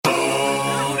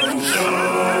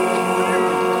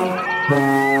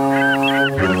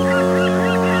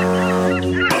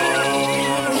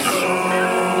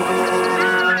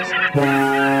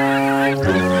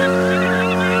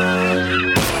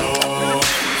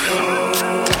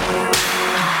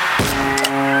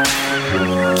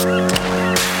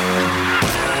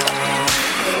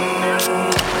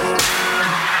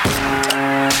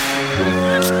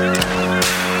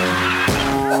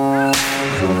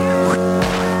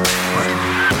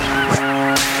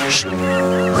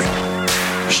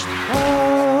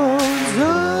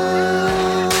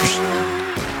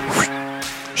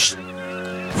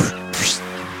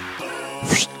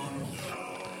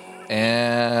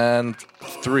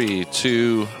3,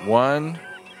 2, 1.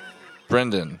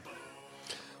 Brendan.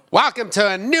 Welcome to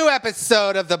a new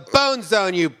episode of the Bone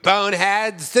Zone, you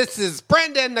boneheads. This is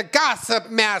Brendan, the Gossip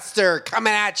Master,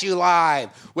 coming at you live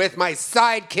with my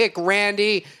sidekick,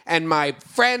 Randy, and my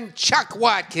friend, Chuck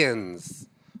Watkins.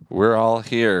 We're all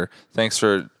here. Thanks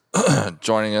for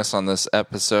joining us on this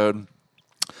episode.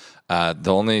 The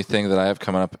only thing that I have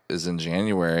coming up is in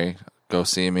January. Go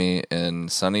see me in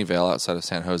Sunnyvale, outside of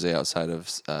San Jose, outside of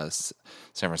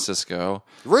San Francisco.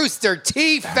 Rooster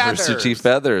Teeth Feathers. Rooster Teeth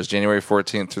Feathers, January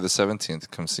 14th through the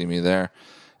 17th. Come see me there.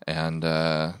 And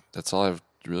that's all I've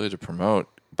really to promote.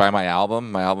 Buy my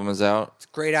album. My album is out. It's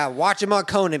great out. Watch him on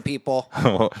Conan, people.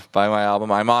 Buy my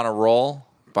album. I'm on a roll.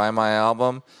 Buy my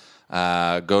album.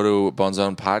 Go to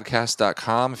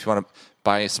bonezonepodcast.com if you want to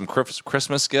buy some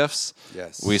Christmas gifts.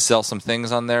 Yes. We sell some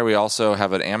things on there. We also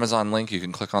have an Amazon link. You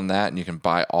can click on that, and you can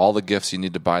buy all the gifts you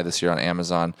need to buy this year on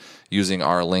Amazon using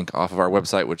our link off of our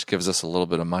website, which gives us a little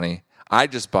bit of money. I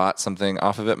just bought something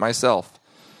off of it myself.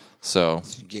 So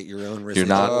You get your own you're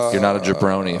not a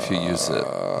jabroni if you use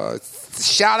it.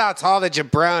 Shout out to all the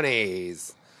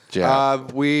jabronis. Yeah.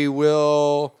 We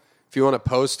will, if you want a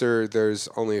poster, there's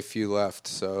only a few left,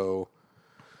 so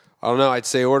I don't know. I'd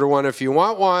say order one if you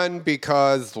want one,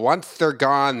 because once they're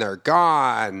gone, they're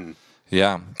gone.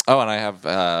 Yeah. Oh, and I have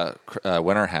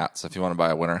winter hats. If you want to buy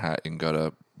a winter hat, you can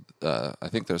go to, I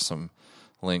think there's some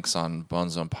links on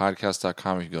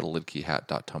bonezonepodcast.com. You can go to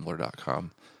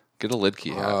lidkeyhat.tumblr.com. Get a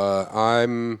Lidkey hat.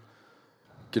 I'm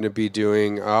going to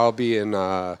be I'll be in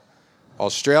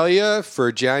Australia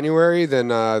for January, then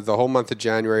the whole month of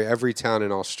January, every town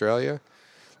in Australia.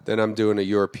 Then I'm doing a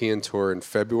European tour in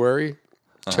February.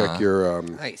 Check your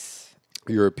nice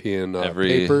European Every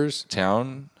papers.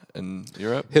 town in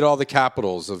Europe? Hit all the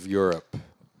capitals of Europe.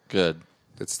 Good.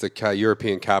 It's the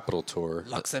European capital tour.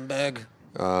 Luxembourg.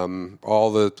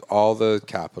 All the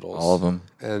capitals. All of them.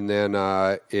 And then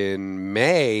in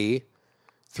May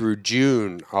through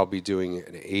June, I'll be doing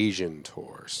an Asian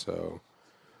tour. So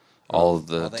All of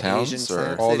the all the towns Asian or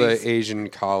towns. all the Cities. Asian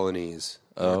colonies.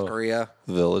 North Korea.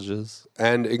 villages?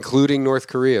 And including North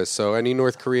Korea. So any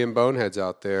North Korean boneheads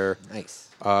out there, Nice.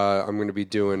 I'm going to be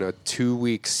doing a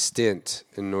 2-week stint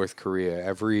in North Korea,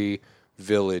 every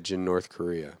village in North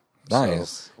Korea.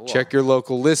 Nice. So check your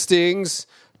local listings.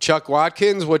 Chuck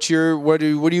Watkins, what do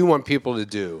you want people to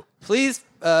do? Please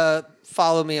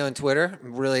follow me on Twitter.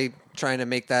 I'm really trying to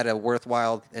make that a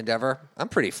worthwhile endeavor. I'm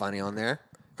pretty funny on there.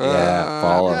 Yeah,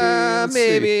 follow. let's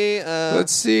Maybe.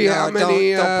 Let's see no, how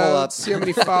many. Don't pull up. Let's see how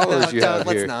many followers you have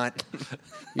Let's here. not.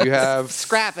 You have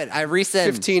Scrap it. I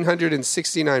resend.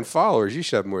 1,569 followers. You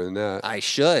should have more than that. I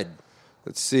should.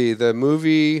 Let's see. That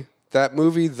movie,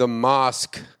 The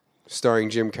Mosque,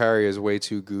 starring Jim Carrey, is way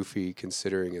too goofy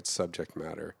considering its subject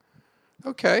matter.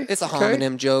 Okay. It's a okay,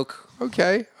 homonym joke.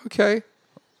 Okay.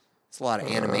 It's a lot of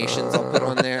animations I'll put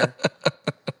on there.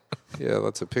 Yeah,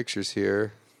 lots of pictures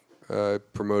here.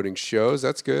 Promoting shows.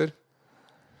 That's good.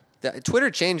 Twitter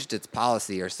changed its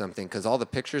policy or something because all the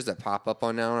pictures that pop up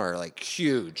on now are like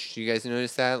huge. You guys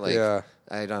notice that? Like, Yeah.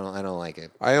 I don't like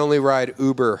it. I only ride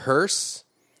Uber Hearse.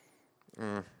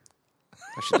 I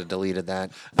should have deleted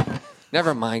that.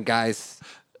 Never mind, guys.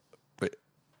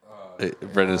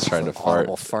 Brendan's trying to fart.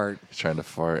 Audible fart. He's trying to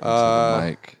fart into the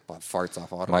mic. Bought farts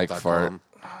off audible.com. Mike fart.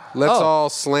 Let's Oh. all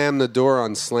slam the door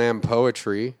on slam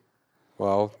poetry.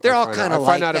 Well, They're I all find kind out- of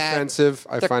I like find that that. offensive.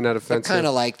 I find that offensive. They're kind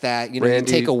of like that. You know,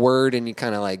 Randy- you take a word and you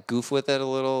kind of like goof with it a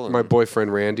little. My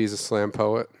boyfriend Randy's a slam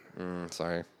poet.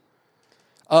 Sorry.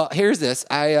 Here's this.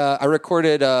 I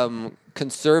recorded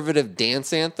conservative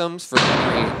dance anthems for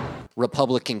every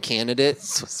Republican candidate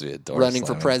It's supposed to be a door running for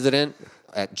slamming. president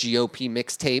at GOP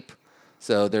mixtape.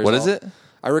 So there's What is it?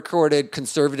 I recorded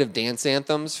conservative dance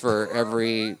anthems for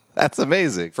every That's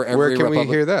amazing. Where can we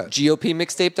hear that?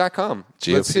 GOPmixtape.com.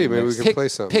 Let's see. Maybe we can play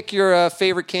something. Pick your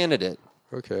favorite candidate.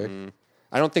 Okay.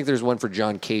 I don't think there's one for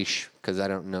John Cage because I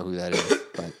don't know who that is.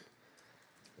 But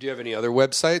Do you have any other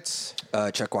websites?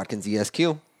 Chuck Watkins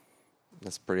ESQ.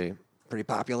 That's pretty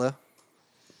popular.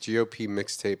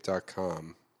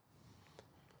 GOPmixtape.com.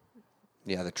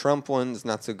 Yeah, the Trump one's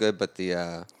not so good, but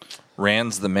the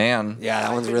Rand's the man. yeah,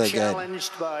 that one's really good.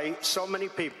 Challenged by so many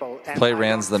people. And Play I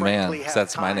Rand's don't the man, frankly 'cause have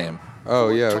that's my time name. Oh,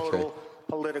 for yeah, total okay.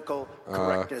 Political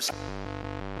correctness.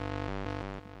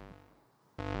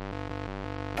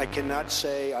 I cannot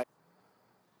say. What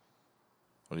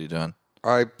are you doing?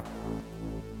 I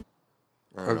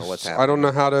don't know what's I happening. don't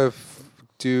know how to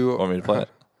do. Want me to play it?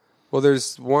 Well,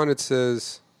 there's one. It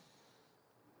says.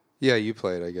 Yeah, you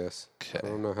play it, I guess. Okay. I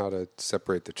don't know how to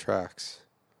separate the tracks.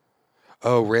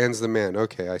 Oh, Rand's the man.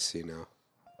 Okay, I see now.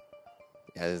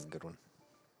 Yeah, this is a good one.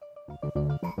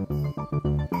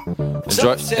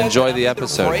 Enjoy the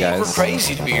episode, brave guys. Or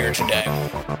crazy to be here today.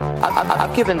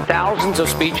 I've given thousands of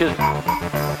speeches.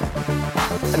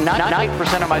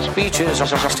 90% of my speeches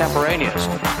are extemporaneous.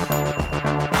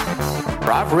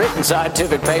 I've written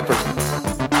scientific papers.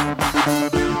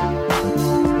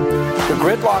 The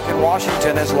gridlock in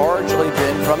Washington has largely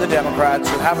been from the Democrats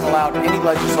who haven't allowed any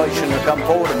legislation to come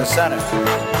forward in the Senate.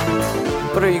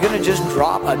 But are you going to just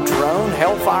drop a drone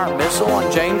Hellfire missile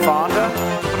on Jane Fonda?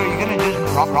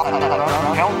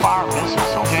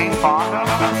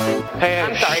 Hey,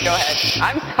 I'm sorry, go ahead.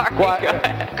 I'm sorry, What? go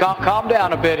ahead. Calm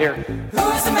down a bit here.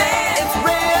 Who's the man? It's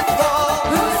Red Bull.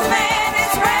 Who's the man?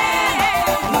 It's Red.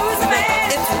 Who's the man?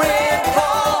 It's Red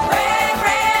Bull. Red,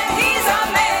 red, he's our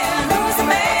man. Who's the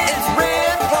man? It's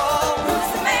Red Bull. Who's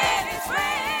the man? It's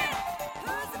Red.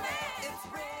 Who's the man? It's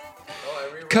Red.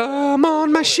 Come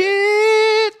on, my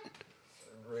shit. I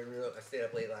stayed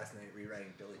up late last night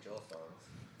rewriting Billy Joel songs.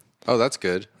 Oh, that's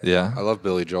good. Yeah. I love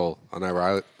Billy Joel.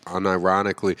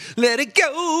 Unironically, let it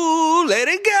go, let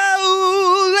it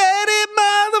go, let it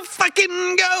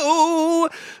motherfucking go.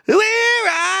 Where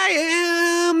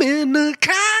I am in the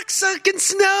cocksucking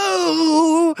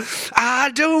snow,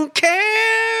 I don't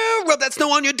care. Rub that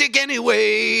snow on your dick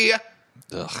anyway.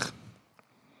 Ugh.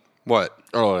 What?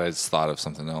 Oh, I just thought of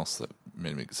something else that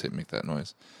made me make that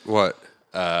noise. What?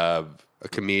 A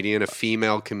comedian, a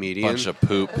female comedian. Bunch of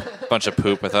poop.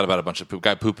 I thought about a bunch of poop.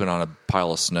 Guy pooping on a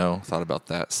pile of snow. Thought about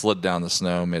that. Slid down the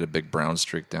snow, made a big brown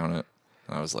streak down it.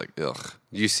 And I was like, ugh.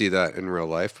 You see that in real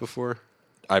life before?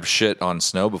 I've shit on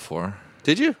snow before.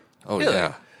 Did you? Oh, Really?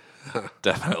 yeah.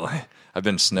 Definitely. I've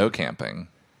been snow camping.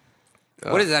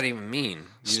 What does that even mean?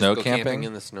 You Snow just go camping?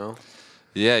 in the snow?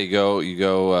 Yeah, you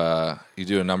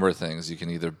do a number of things. You can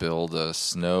either build a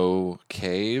snow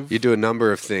cave. You do a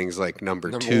number of things like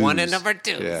number twos. 1 and number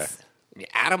 2. Yeah. You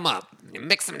add them up. You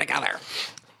mix them together.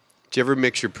 Do you ever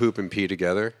mix your poop and pee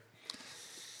together?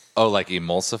 Oh, like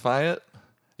emulsify it?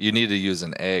 You need to use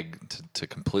an egg to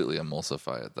completely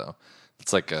emulsify it, though.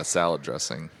 It's like a salad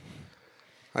dressing.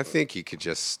 I think you could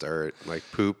just start like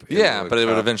poop. Yeah, in a but it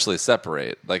would cup. eventually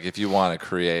separate. Like if you want to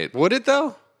create... Would it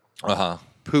though? Uh-huh.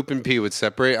 Poop and pee would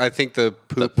separate. I think the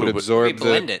poop poop would would- absorb We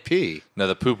blend the it. pee. No,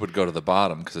 the poop would go to the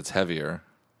bottom because it's heavier.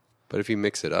 But if you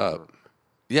mix it up,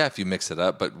 Yeah, if you mix it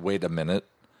up, but wait a minute.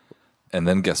 And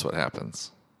then guess what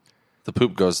happens? The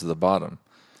poop goes to the bottom.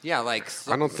 Yeah, like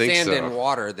I don't think sand so. and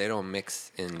water, they don't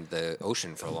mix in the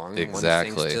ocean for long. One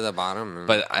Exactly. sinks to the bottom. And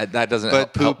But that doesn't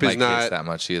But help poop my is not- case that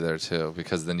much either, too,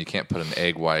 because then you can't put an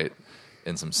egg white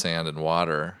in some sand and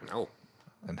water no,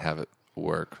 and have it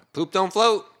work. poop don't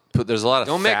float. There's a lot of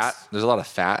Don't mix. fat. There's a lot of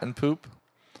fat in poop,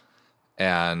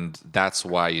 and that's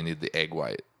why you need the egg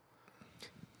white.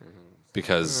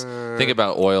 Because think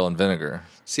about oil and vinegar.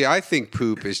 see, I think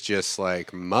poop is just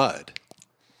like mud,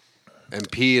 and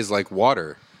pee is like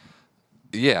water.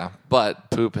 Yeah, but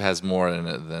poop has more in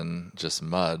it than just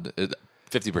mud.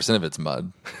 50% of it's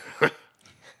mud.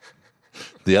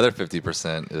 The other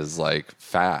 50% is like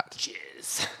fat.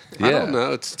 Jizz. Yeah. I don't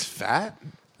know. It's fat.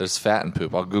 There's fat in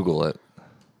poop. I'll Google it.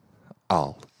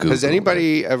 I'll Google Has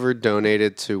anybody ever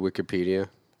donated to Wikipedia?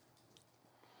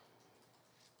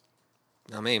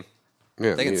 Not me.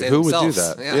 Yeah, They can say who would do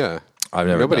themselves. that? Yeah. Yeah, I've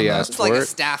never Nobody done that. asked It's for like a it.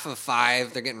 staff of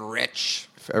 5. They're getting rich.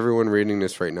 If everyone reading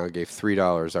this right now gave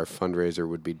 $3, our fundraiser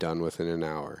would be done within an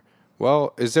hour.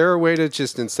 Well, is there a way to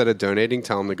just, instead of donating,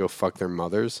 tell them to go fuck their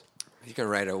mothers? You can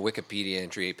write a Wikipedia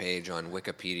entry page on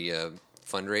Wikipedia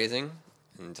fundraising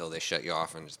until they shut you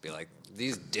off and just be like,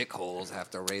 these dickholes have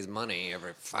to raise money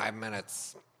every 5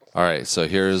 minutes. All right, so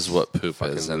here's what poop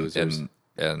Fucking is. losers.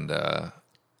 And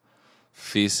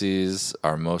feces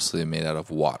are mostly made out of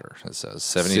water. It says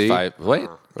 75. Wait, let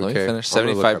me Okay, finish. I'm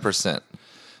gonna look up. 75%.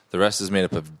 The rest is made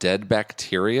up of dead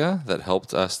bacteria that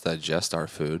helped us digest our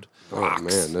food. Oh,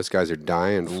 man, those guys are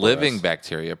dying for Living us.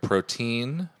 bacteria,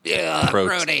 protein. Yeah,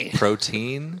 protein.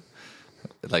 Protein.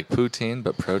 Like poutine,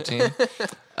 but protein.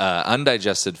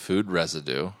 Undigested food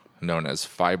residue, known as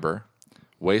fiber.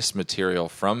 Waste material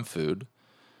from food.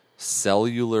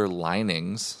 Cellular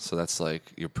linings. So that's like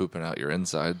you're pooping out your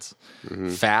insides.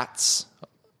 Fats.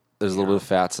 There's a little bit of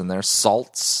fats in there.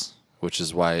 Salts, which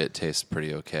is why it tastes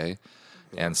pretty okay.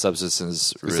 And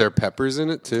substances. Is there peppers in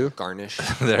it, too? Garnish.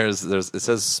 There's it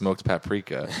says smoked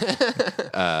paprika.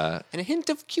 And a hint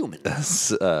of cumin.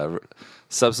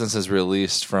 Substances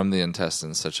released from the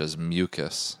intestines, such as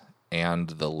mucus and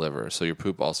the liver. So your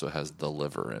poop also has the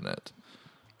liver in it.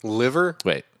 Liver?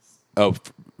 Wait,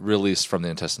 released from the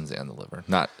intestines and the liver.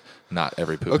 Not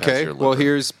every poop has Okay, your liver. well,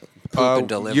 here's and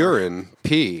deliver. urine,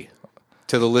 pee.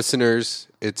 To the listeners,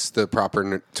 it's the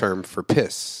proper term for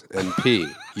piss and pee.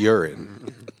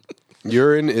 Urine.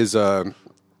 Urine is a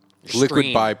liquid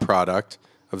Stream. byproduct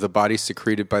of the body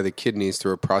secreted by the kidneys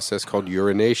through a process called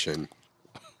urination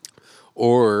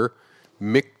or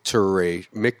micturition.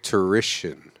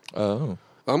 Oh.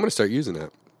 I'm going to start using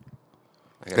that.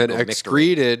 I gotta And go micturate.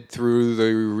 excreted through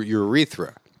the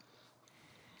urethra.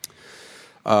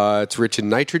 It's rich in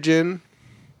nitrogen.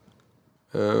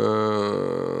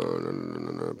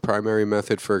 Primary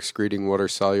method for excreting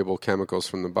water-soluble chemicals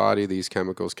from the body. These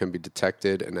chemicals can be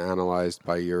detected and analyzed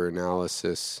by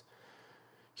urinalysis.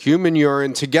 Human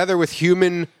urine, together with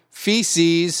human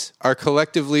feces, are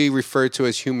collectively referred to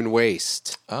as human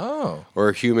waste Oh.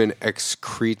 or human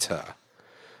excreta.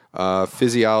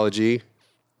 Physiology.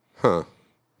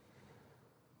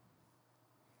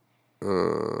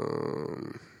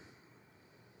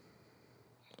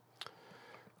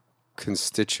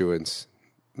 Constituents.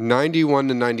 91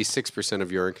 to 96%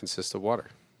 of urine consists of water.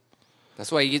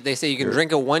 That's why they say you can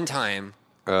drink it one time,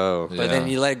 Oh. but then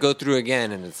you let it go through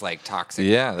again, and it's like toxic.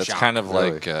 Yeah, that's shock. kind of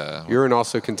Really? like Urine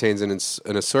also contains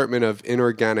an assortment of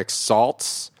inorganic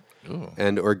salts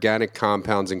and organic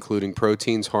compounds, including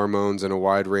proteins, hormones, and a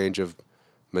wide range of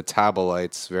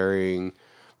metabolites, varying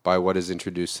by what is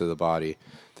introduced to the body.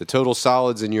 The total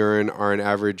solids in urine are an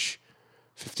average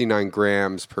 59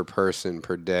 grams per person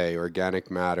per day. Organic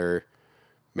matter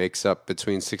makes up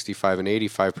between 65 and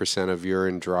 85% of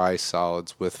urine dry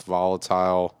solids, with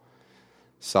volatile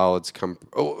solids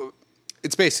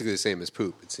it's basically the same as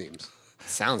poop, it seems.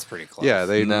 Sounds pretty close. Yeah,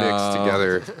 they No. mix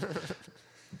together.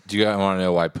 do you guys want to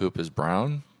know why poop is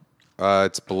brown?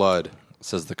 It's blood. It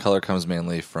says the color comes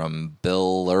mainly from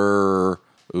bilirubin.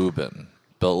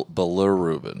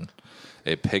 Bilirubin,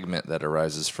 a pigment that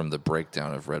arises from the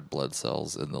breakdown of red blood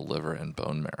cells in the liver and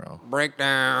bone marrow.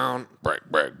 Breakdown. Break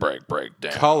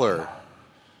down. Color.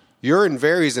 Urine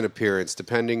varies in appearance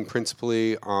depending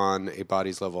principally on a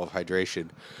body's level of hydration.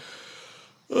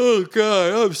 Oh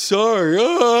God, I'm sorry.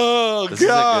 Oh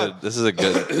God. This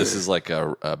is like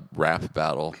a rap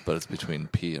battle, but it's between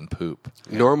pee and poop.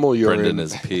 Normal urine. Brendan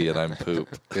is pee and I'm poop.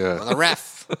 Yeah. The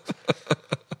ref.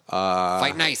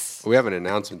 Fight nice. We have an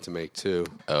announcement to make too.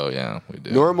 Oh yeah, we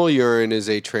do. Normal urine is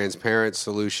a transparent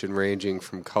solution ranging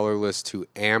from colorless to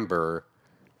amber,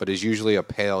 but is usually a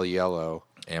pale yellow.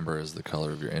 Amber is the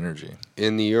color of your energy.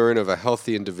 In the urine of a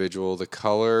healthy individual, the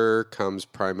color comes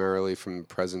primarily from the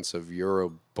presence of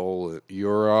urobilin.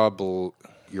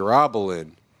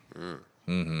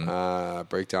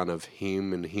 Breakdown of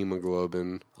heme and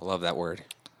hemoglobin. I love that word.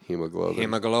 Hemoglobin.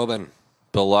 Hemoglobin.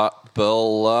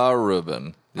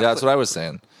 Bilirubin. Yeah, that's what I was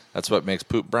saying. That's what makes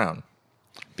poop brown.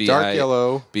 Dark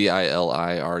yellow.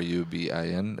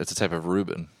 Bilirubin. It's a type of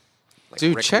rubin. Like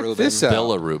Dude, Rick check Rubin. this out.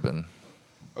 Bilirubin.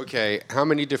 Okay, how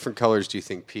many different colors do you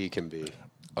think pee can be?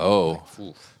 Oh,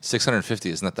 650.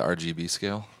 Isn't that the RGB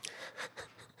scale?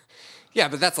 Yeah,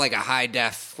 but that's like a high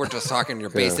def. We're just talking your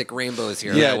basic rainbows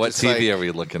here. Yeah, What just TV like- are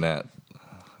we looking at?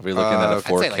 Are we looking at a I'd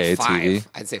 4K say like five. TV?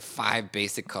 I'd say 5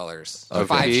 basic colors. Of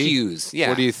 5 pee? hues. Yeah.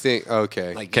 What do you think?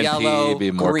 Okay. Like Can yellow, pee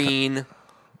be more green,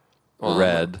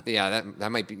 Red. Yeah,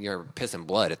 that might be your piss and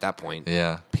blood at that point.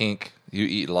 Yeah, pink. You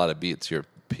eat a lot of beets. Your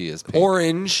pee is pink.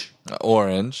 Orange.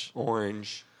 Orange.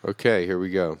 Okay, here we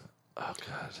go. Oh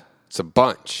God. It's a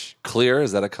bunch. Clear.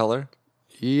 Is that a color?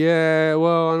 Yeah,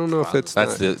 well, I don't know if it's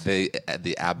That's not.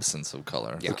 the absence of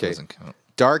color. Yeah. Okay. Doesn't count.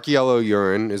 Dark yellow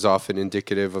urine is often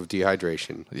indicative of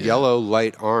dehydration. Yellow or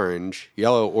light orange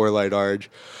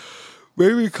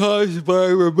may be caused by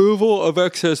removal of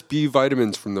excess B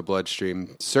vitamins from the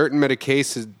bloodstream. Certain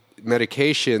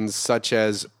medications such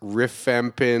as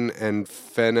rifampin and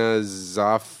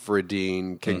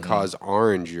phenazophrine can cause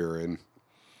orange urine.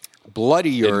 Bloody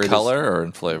urine In color or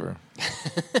in flavor?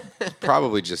 is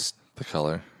probably just The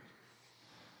color.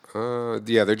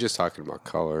 yeah, they're just talking about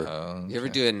color. You ever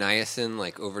do a niacin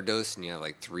like overdose and you have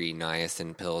like 3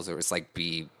 niacin pills or it's like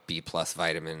B plus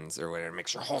vitamins or whatever. It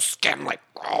makes your whole skin like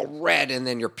all red and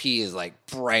then your pee is like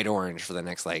bright orange for the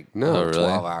next like No. Oh, really?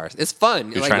 12 hours. It's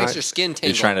fun. It like makes your skin tingle.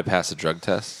 You're trying to pass a drug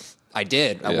test? I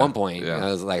did at Yeah, one point. yeah.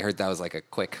 I heard that was like a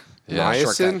quick Yeah. Niacin?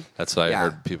 shortcut. That's what I Yeah.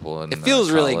 heard people in It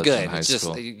feels really college good. and high It's just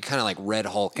school. you kind of like red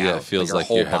Hulk out. Yeah, it feels your like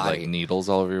whole you have body. like needles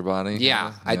all over your body.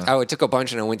 Yeah, I took a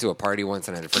bunch and I went to a party once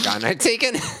and I'd forgotten I'd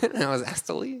taken and I was asked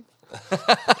to leave.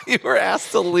 You were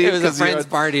asked to leave. It was a friend's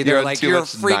party. They were like, "You're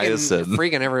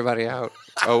freaking everybody out."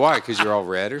 Oh, why? Because you're all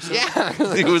red or something?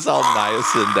 Yeah, He was all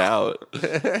niacined out.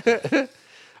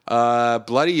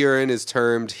 Bloody urine is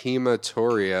termed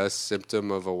hematuria,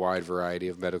 symptom of a wide variety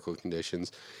of medical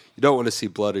conditions. You don't want to see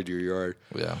blood in your yard.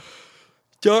 Yeah.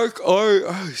 Dark orange.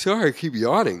 Oh, sorry, I keep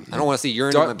yawning. I don't want to see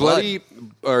urine in my Dark, blood. bloody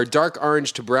or dark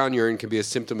orange to brown urine can be a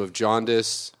symptom of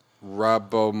jaundice,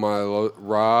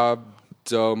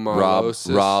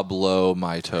 Dermalosis.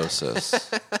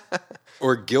 Roblomitosis.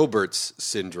 Or Gilbert's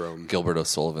syndrome. Gilbert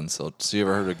O'Sullivan. So you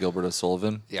ever heard of Gilbert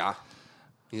O'Sullivan? Yeah.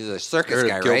 He's a circus Heard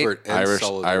guy, of right? Gilbert and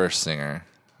Sullivan. Irish singer.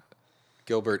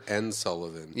 Gilbert and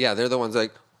Sullivan. Yeah, they're the ones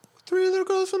like, 3 little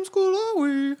girls from school are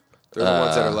we? They're the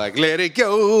ones that are like, let it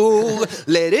go,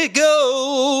 let it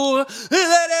go,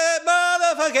 let it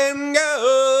motherfucking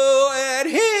go. And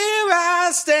here I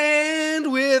stand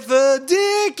with a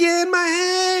dick in my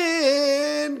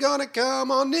hand. Gonna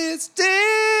come on this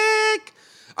dick.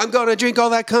 I'm gonna drink all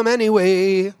that cum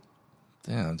anyway.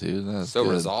 Damn, dude. That's So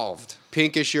good. resolved.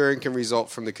 Pinkish urine can result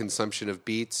from the consumption of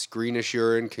beets. Greenish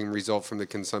urine can result from the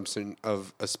consumption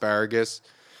of asparagus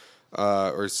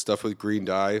or stuff with green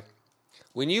dye.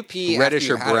 When you pee Reddish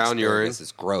after or you had brown urine. asparagus,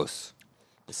 it's gross.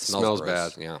 It Smells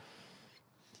gross. bad. Yeah.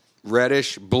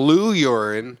 Reddish blue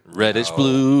urine. Reddish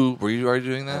blue. Are you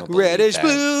doing that? Reddish that.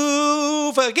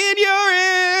 blue fucking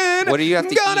urine. What do you have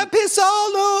to Gonna eat? piss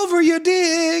all over your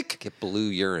dick. Get blue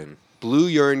urine. Blue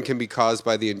urine can be caused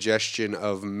by the ingestion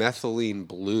of methylene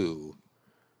blue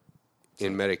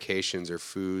in medications or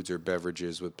foods or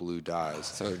beverages with blue dyes.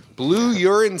 So- blue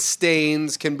urine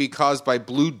stains can be caused by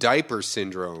blue diaper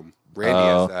syndrome. Randy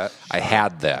has that. I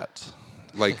had that.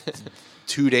 Like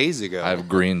 2 days ago. I have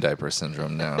green diaper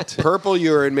syndrome now, too. Purple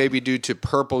urine may be due to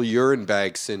purple urine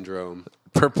bag syndrome.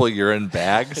 Purple urine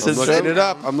bag I'm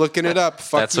syndrome? looking it up.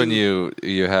 Fuck That's when you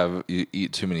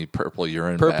eat too many purple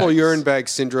urine Purple bags. urine bag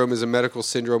syndrome is a medical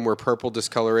syndrome where purple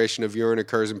discoloration of urine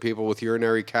occurs in people with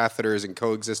urinary catheters and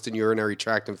coexistent urinary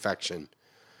tract infection.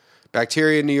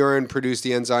 Bacteria in the urine produce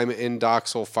the enzyme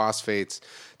indoxyl phosphates.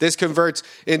 This converts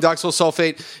indoxyl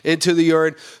sulfate into the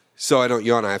urine. So I don't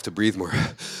yawn, I have to breathe more.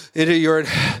 Into urine,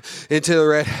 into the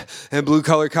red and blue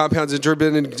color compounds and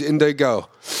turbin and indigo.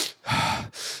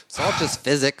 It's all just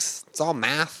physics. It's all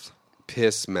math.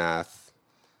 Piss math.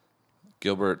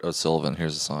 Gilbert O'Sullivan.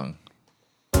 Here's a song.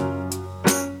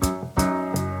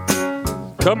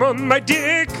 Come on, my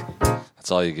dick.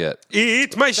 That's all you get.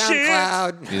 Eat my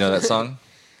SoundCloud. You know that song?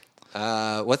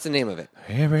 What's the name of it?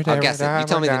 I'll guess it. You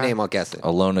tell me the name, I'll guess it.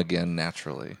 Alone Again,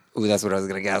 Naturally. Ooh, that's what I was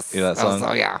going to guess. You know that song?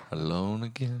 Oh, yeah. Alone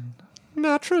Again.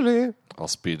 Naturally. I'll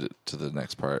speed it to the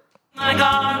next part. My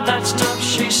God, that stuff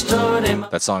she stood in.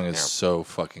 That song is so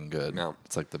fucking good. Yeah.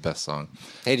 It's like the best song.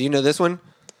 Hey, do you know this one?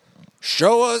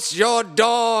 Show us your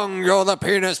dong, you're the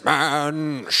penis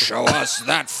man. Show us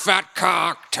that fat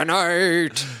cock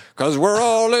tonight. 'Cause we're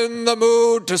all in the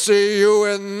mood to see you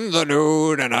in the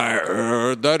nude, and I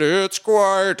heard that it's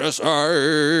quite a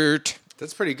sight.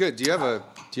 That's pretty good. Do you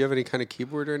have any kind of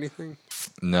keyboard or anything?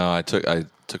 No, I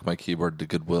took my keyboard to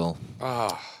Goodwill.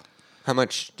 How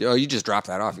much? Oh, you just dropped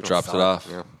that off. You don't Dropped it sell off.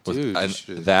 Yeah. With- Dude, you and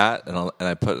should. that, and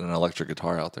I put an electric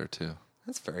guitar out there too.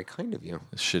 That's very kind of you.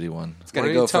 A shitty one. It's Why going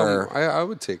to don't go you tell for... me- I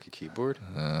would take a keyboard.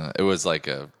 It was like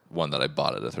a one that I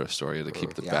bought at a thrift store. You had to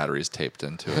keep the yeah. batteries taped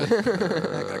into it.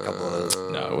 I got a couple of those.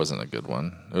 No, it wasn't a good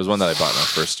one. It was one that I bought in my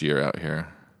first year out here.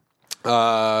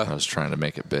 I was trying to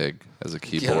make it big as a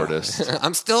keyboardist.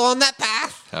 I'm still on that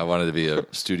path. I wanted to be a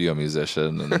studio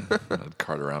musician and I'd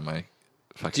cart around my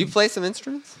fucking... Do you play some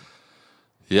instruments?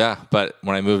 Yeah, but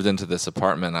when I moved into this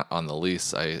apartment on the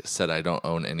lease, I said I don't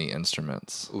own any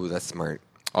instruments. Ooh, that's smart.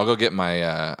 I'll go get my...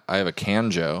 I have a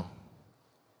banjo.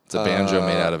 It's a banjo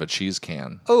made out of a cheese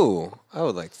can. Oh, I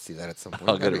would like to see that at some point.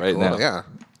 I'll get That'd it be right cool. now. Yeah.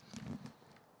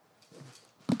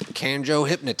 Banjo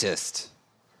hypnotist.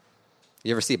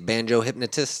 You ever see a banjo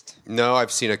hypnotist? No,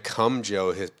 I've seen a cum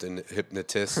Joe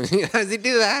hypnotist. How does he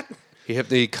do that?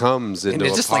 He comes into And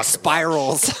it a just like pocket.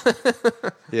 spirals.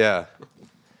 Yeah.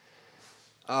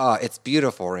 Oh, it's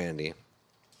beautiful, Randy.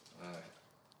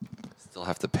 Still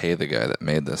have to pay the guy that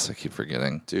made this. I keep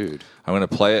forgetting. Dude. I'm going to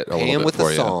play it a Pay little him bit with the for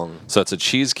you. song. So it's a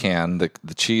cheese can. The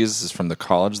cheese is from the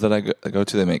college that I go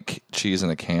to. They make cheese in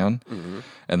a can. Mm-hmm.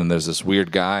 And then there's this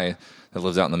weird guy that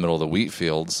lives out in the middle of the wheat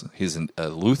fields. He's a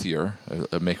luthier,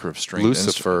 a maker of stringed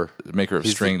Lucifer. maker of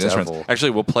He's the stringed instruments. devil.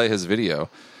 Actually, we'll play his video.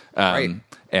 Right.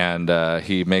 And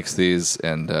he makes these,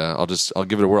 and I'll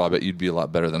give it a whirl. I bet you'd be a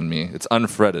lot better than me. It's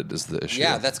unfretted is the issue.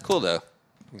 Yeah, that's cool, though.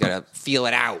 You got to feel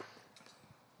it out.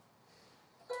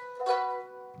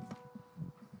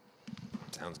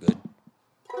 Sounds good.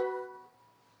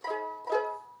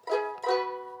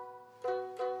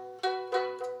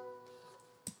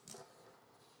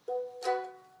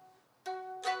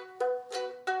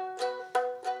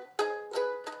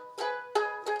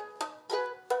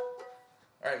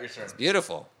 All right, your turn.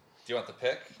 Beautiful. Do you want the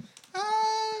pick?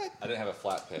 I didn't have a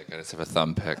flat pick. I just have a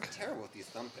thumb pick. Terrible with these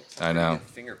thumb picks. I know.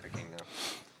 Finger picking now.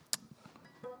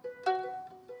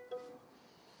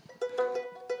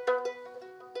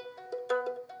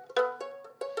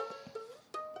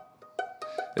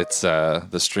 It's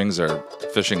the strings are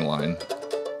fishing line.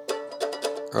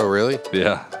 Oh, really?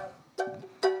 Yeah.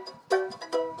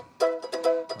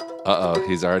 Uh-oh,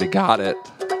 he's already got it.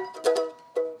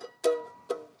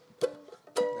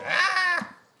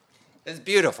 It's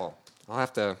beautiful. I'll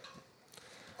have to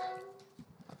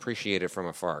appreciate it from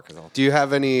afar. Do you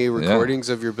have any recordings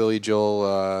of your Billy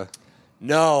Joel?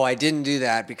 No, I didn't do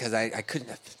that because I couldn't.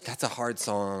 That's a hard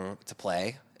song to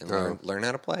play and learn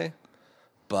how to play.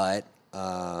 But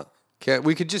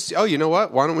We could just. Oh, you know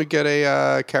what? Why don't we get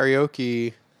a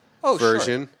karaoke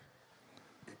version?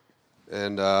 Sure.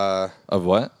 And of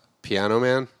what? Piano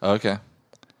Man. Okay.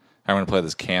 I'm going to play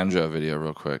this Kanjo video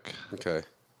real quick. Okay.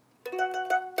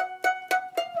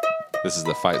 This is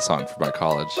the fight song for my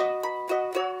college.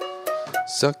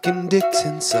 Sucking dicks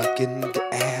and sucking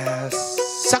ass.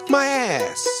 Suck my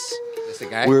ass. This the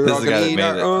guy? We're This all is the guy gonna that eat made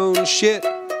our it. own shit.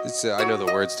 I know the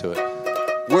words to it.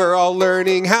 We're all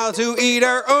learning how to eat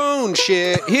our own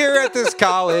shit. Here at this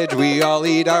college, we all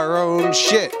eat our own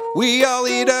shit. We all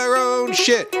eat our own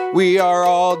shit. We are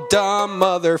all dumb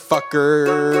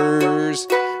motherfuckers.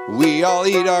 We all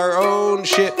eat our own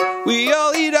shit. We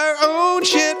all eat our own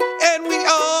shit. And we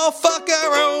all fuck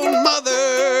our own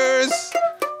mothers.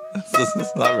 This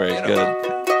is not very good.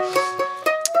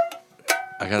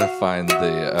 I gotta find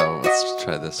let's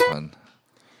try this one.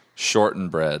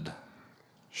 Shortened Bread.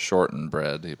 Shortened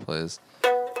Bread, he plays.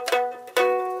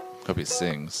 Hope he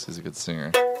sings. He's a good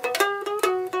singer.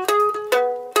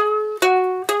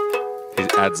 He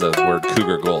adds the word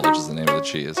Cougar Gold, which is the name of the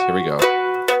cheese. Here we go.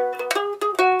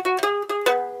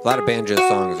 A lot of banjo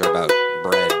songs are about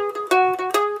bread.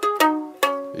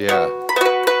 Yeah.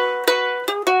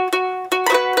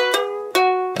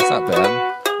 That's not bad.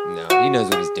 No, he knows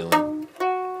what he's doing.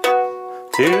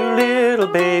 Two little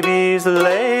babies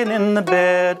laying in the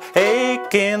bed,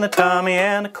 ache in the tummy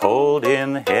and a cold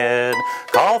in the head.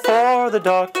 Call for the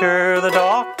doctor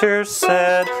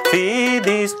said, feed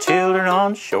these children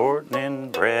on shortening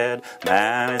bread.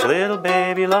 Mammy's little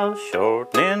baby loves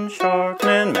shortening.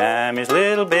 Mammy's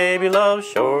little baby loves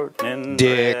shortening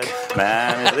Dick. bread.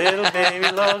 Mammy's little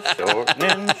baby loves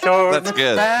shortening. That's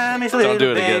good. Mammy's Don't little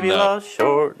do it again, baby though. loves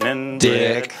shortening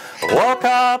Dick. bread. Woke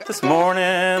up this morning,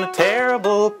 a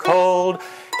terrible cold,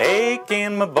 ache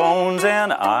in my bones,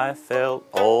 and I felt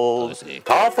old.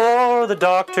 Called for the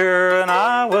doctor, and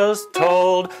I was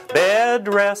told, bed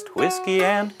rest, whiskey,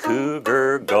 and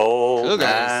Cougar Gold. Cougars.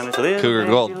 Mammy's little Cougar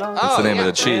baby Gold. loves That's the name of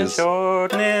the shortening, cheese.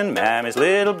 shortening, Mammy's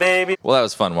little baby. Well, that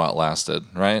was fun while it lasted,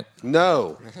 right?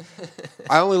 No.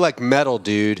 I only like metal,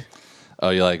 dude. Oh,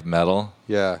 you like metal?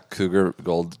 Yeah. Cougar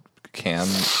Gold can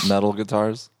metal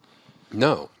guitars?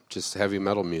 No. Just heavy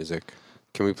metal music.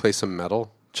 Can we play some metal?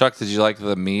 Chuck, did you like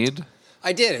the mead?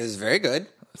 I did. It was very good.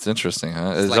 It's interesting,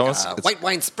 huh? It's like a white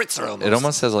wine spritzer almost. It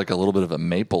almost has like a little bit of a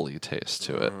mapley taste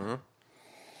to it.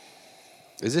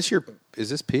 Is this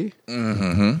pee?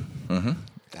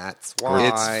 That's why.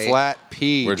 It's flat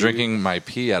pee. We're dude. drinking my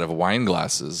pee out of wine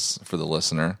glasses for the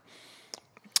listener.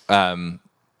 No,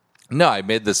 I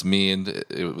made this mead.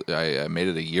 I made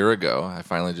it a year ago. I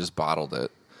finally just bottled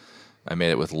it. I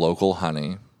made it with local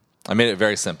honey. I made it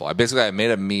very simple. I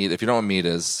made a mead. If you don't know what mead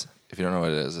is, if you don't know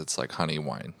what it is, it's like honey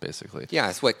wine, basically. Yeah,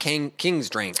 it's what kings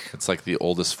drank. It's like the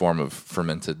oldest form of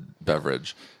fermented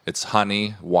beverage. It's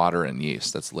honey, water, and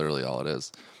yeast. That's literally all it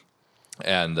is.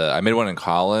 And I made one in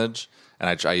college, and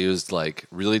I used like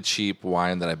really cheap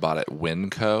wine that I bought at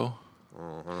Winco. I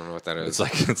don't know what that is.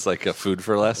 It's like a food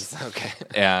for less. Okay.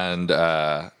 And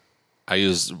I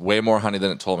used way more honey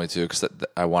than it told me to because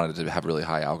I wanted it to have really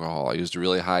high alcohol. I used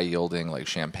really high yielding like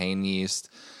champagne yeast,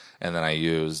 and then I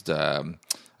used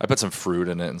I put some fruit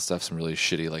in it and stuff, some really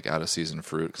shitty like out of season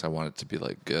fruit because I wanted it to be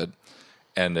like good.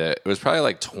 And it was probably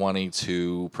like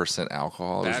 22%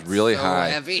 alcohol. It was really so high.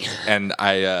 heavy. And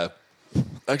I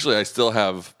still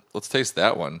have. Let's taste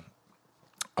that one.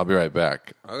 I'll be right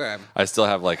back. Okay. I still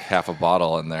have like half a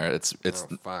bottle in there. It's Oh,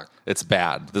 fuck. it's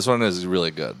bad. This one is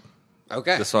really good.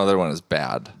 Okay. This other one is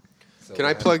bad. Can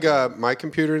I plug my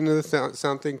computer into the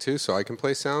sound thing too so I can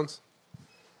play sounds?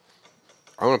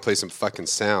 I want to play some fucking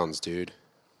sounds, dude.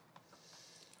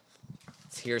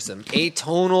 Let's hear some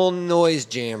atonal noise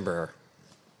jamber.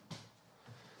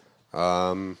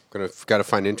 Got to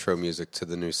find intro music to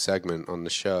the new segment on the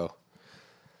show.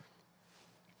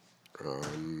 What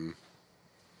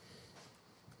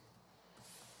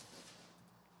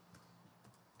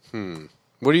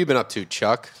have you been up to,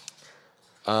 Chuck?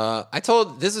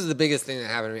 This is the biggest thing that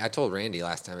happened to me. I told Randy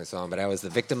last time I saw him, but I was the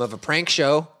victim of a prank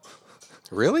show.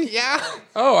 Really? Yeah.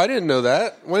 Oh, I didn't know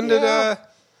that. When did It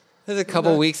was a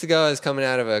couple weeks ago. I was coming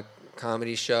out of a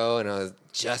comedy show, and I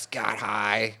just got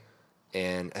high.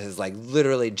 and has like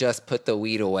literally just put the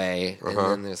weed away. And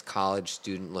then this college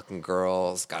student looking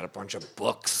girl's got a bunch of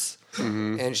books.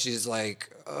 And she's like,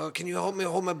 can you help me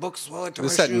hold my books while I tie my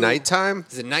Is this at shoe? nighttime?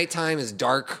 It's at nighttime. It's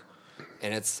dark.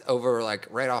 And it's over like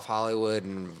right off Hollywood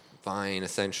and Vine,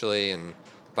 essentially. And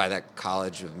by that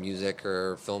college of music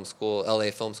or film school,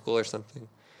 LA Film School or something.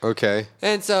 Okay.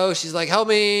 And so she's like, help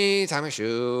me tie my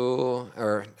shoe.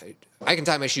 Or I can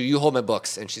tie my shoe. You hold my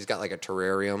books. And she's got like a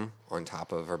terrarium on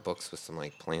top of her books with some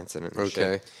like plants in it and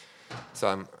shit. So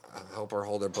I help her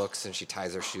hold her books and she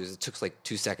ties her shoes. It took like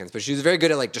 2 seconds. But she was very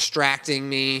good at like distracting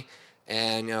me.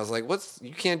 And I was like,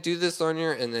 you can't do this on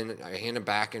your... And then I hand it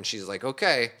back and she's like,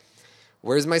 okay,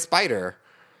 where's my spider?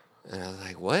 And I was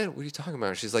like, what? What are you talking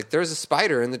about? She's like, there's a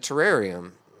spider in the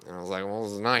terrarium. And I was like, well,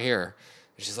 it's not here.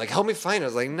 And she's like, help me find it. I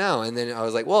was like, no. And then I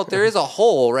was like, well, there is a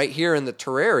hole right here in the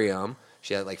terrarium.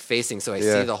 She had like facing, so I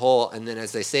see the hole. And then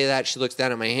as I say that, she looks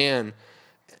down at my hand.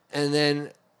 And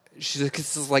then she's like,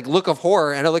 it's this like look of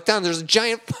horror. And I look down, there's a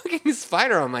giant fucking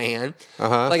spider on my hand.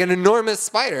 Like an enormous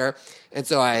spider. And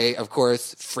so I, of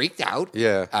course, freaked out.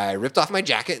 Yeah. I ripped off my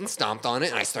jacket and stomped on it,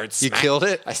 and I started smacking. You killed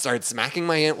it? I started smacking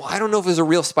my hand. Well, I don't know if it was a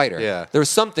real spider. Yeah. There was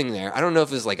something there. I don't know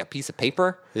if it was like a piece of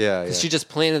paper. Yeah, Because yeah. she just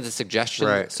planted the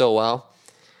suggestion so well.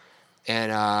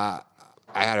 And I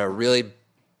had a really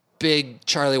big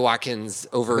Charlie Watkins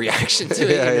overreaction to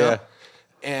it, you know?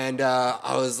 And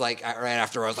I was like, right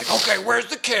after, I was like, okay, where's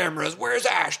the cameras? Where's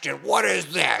Ashton? What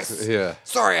is this? Yeah.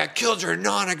 Sorry, I killed your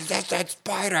non-existent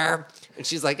spider. And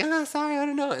she's like, sorry, I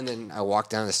don't know. And then I walked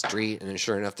down the street, and then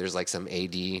sure enough, there's like some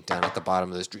AD down at the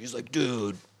bottom of the street. He's like,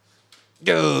 dude,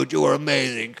 you were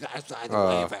amazing. I signed the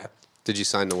waiver. Did you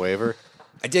sign the waiver?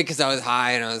 I did because I was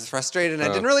high and I was frustrated, and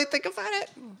I didn't really think about it.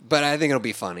 But I think it'll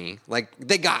be funny. Like,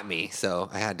 they got me, so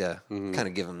I had to kind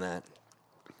of give them that.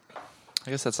 I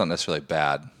guess that's not necessarily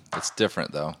bad. It's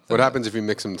different, though. What happens if you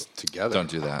mix them together? Don't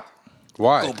do that.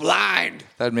 Why? Go blind.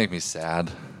 That'd make me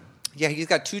sad. Yeah, he's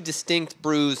got 2 distinct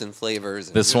brews and flavors.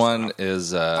 And This one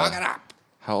is... Fuck it up.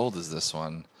 How old is this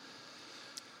one?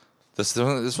 This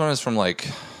one is from like...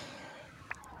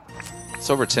 It's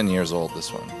over 10 years old,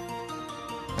 this one.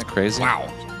 Isn't that crazy? Wow.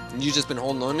 You just been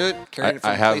holding on to it? Carrying it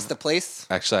from I have- place to place?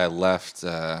 Actually, I left...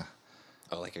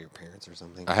 Oh, like at your parents or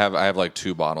something? I have like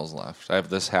 2 bottles left. I have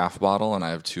this half bottle and I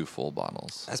have 2 full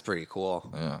bottles. That's pretty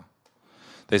cool. Yeah.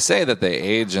 They say that they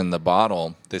age in the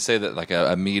bottle. They say that like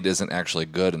a mead isn't actually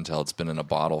good until it's been in a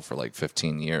bottle for like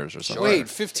 15 years or something. Wait,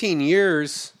 15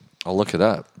 years? I'll look it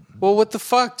up. Well, what the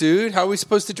fuck, dude? How are we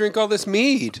supposed to drink all this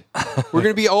mead? We're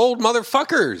going to be old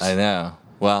motherfuckers. I know.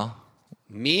 Well,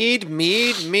 Mead.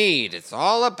 It's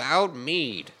all about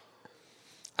mead.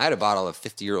 I had a bottle of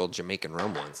 50-year-old Jamaican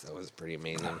rum once. That was pretty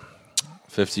amazing.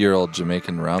 50-year-old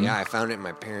Jamaican rum? Yeah, I found it in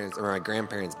my parents' or my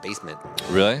grandparents' basement.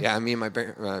 Really? Yeah, me and my It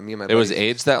was buddies.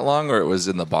 aged that long or it was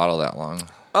in the bottle that long?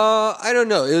 I don't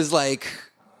know. It was like,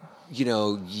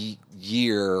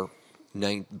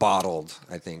 bottled,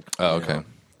 I think. Oh, okay.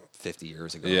 50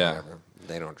 years ago Yeah. or whatever.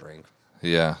 They don't drink.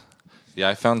 Yeah. Yeah,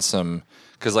 I found some...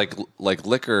 Because like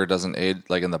liquor doesn't age,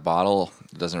 like in the bottle,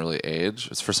 it doesn't really age.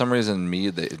 It's for some reason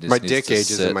mead that it just My needs dick to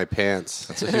ages sit. in my pants.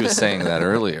 That's what he was saying that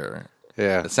earlier.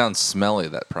 Yeah. It sounds smelly,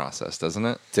 that process, doesn't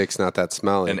it? Dick's not that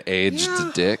smelly. An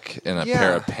aged dick in a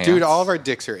pair of pants. Dude, all of our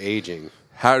dicks are aging.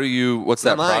 What's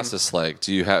that Not mine. process like?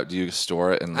 Do you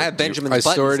store it in... I have Benjamin I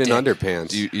store it in Button's dick.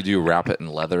 underpants. Do you wrap it in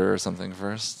leather or something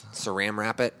first? Saran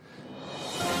wrap it.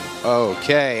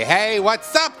 Okay. Hey,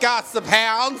 what's up, Gossip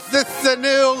Hounds? This is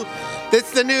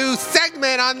the new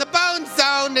segment on the Bone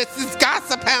Zone. This is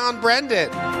Gossip Hound Brendan.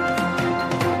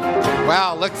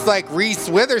 Wow, looks like Reese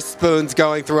Witherspoon's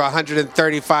going through a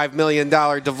 $135 million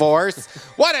divorce.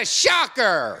 What a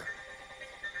shocker!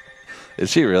 Is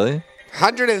she really?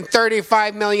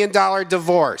 $135 million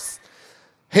divorce.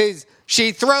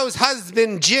 She throws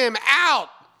husband Jim out.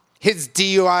 His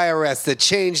DUI arrest that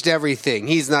changed everything.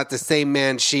 He's not the same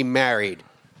man she married.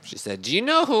 She said, do you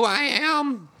know who I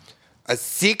am? A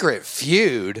secret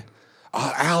feud?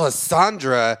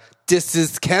 Alessandra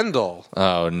disses Kendall.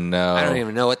 Oh, no. I don't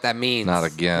even know what that means. Not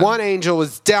again. One angel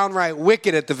was downright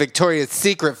wicked at the Victoria's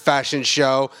Secret fashion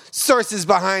show. Sources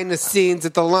behind the scenes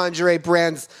at the lingerie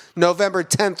brand's November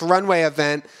 10th runway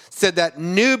event said that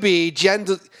newbie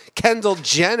Kendall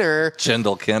Jenner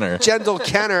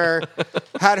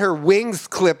had her wings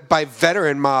clipped by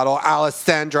veteran model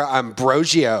Alessandra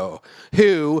Ambrosio,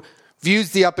 who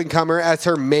views the up-and-comer as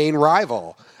her main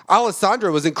rival.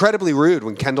 Alessandra was incredibly rude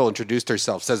when Kendall introduced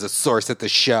herself, says a source at the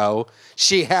show.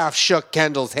 She half shook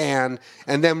Kendall's hand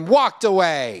and then walked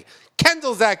away.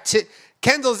 Kendall's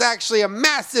actually a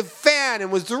massive fan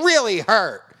and was really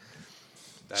hurt.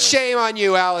 Shame on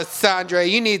you, Alessandra.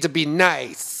 You need to be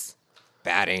nice.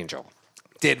 Bad angel.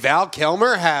 Did Val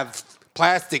Kilmer have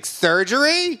plastic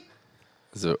surgery?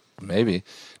 So maybe.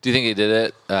 Do you think he did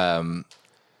it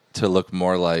to look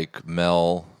more like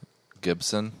Mel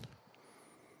Gibson?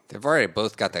 They've already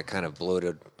both got that kind of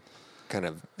bloated, kind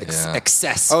of Yeah.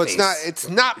 excess. Oh, face. it's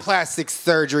not plastic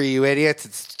surgery, you idiots.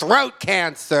 It's throat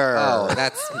cancer. Oh,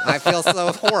 I feel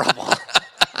so horrible.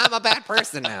 I'm a bad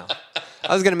person now.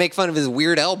 I was gonna make fun of his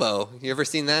weird elbow. You ever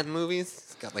seen that in movies?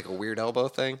 He's got like a weird elbow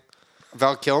thing.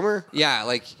 Val Kilmer? Yeah,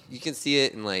 like you can see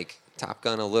it in like Top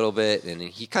Gun a little bit, and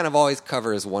he kind of always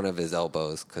covers one of his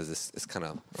elbows because it's kind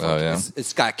of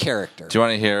it's got character. Do you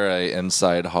want to hear a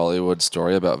inside Hollywood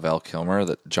story about Val Kilmer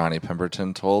that Johnny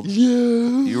Pemberton told?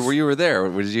 Yeah, you were there.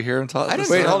 Did you hear him talk? I didn't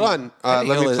Wait, know- hold on. I didn't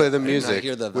Let me know play that- the I did not music.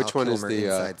 hear the Val Which one is Kilmer the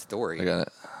inside story? I got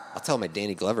it. I'll tell my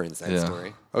Danny Glover inside Yeah.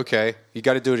 story. Okay, you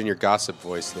got to do it in your gossip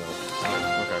voice, though.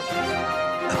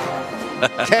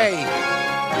 Okay.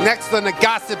 Next on the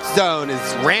gossip zone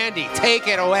is Randy. Take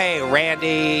it away,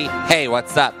 Randy. Hey,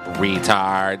 what's up,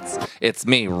 retards? It's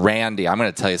me, Randy. I'm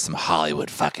going to tell you some Hollywood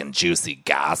fucking juicy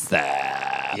gossip.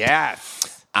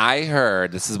 Yes. I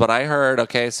heard, this is what I heard,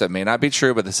 okay, so it may not be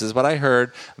true, but this is what I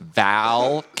heard.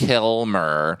 Val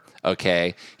Kilmer,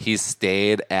 okay, he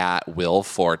stayed at Will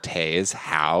Forte's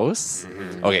house.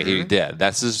 Okay, he did.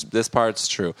 This part's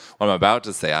true. What I'm about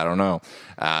to say, I don't know.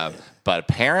 But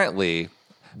apparently,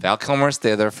 Val Kilmer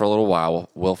stayed there for a little while.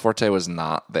 Will Forte was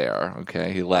not there,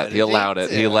 okay? He allowed it.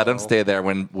 He let him stay there.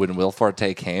 When Will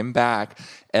Forte came back,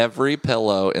 every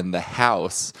pillow in the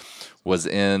house was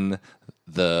in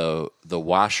the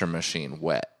washer machine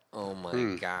wet. Oh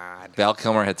my God. Val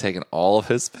Kilmer had taken all of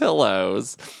his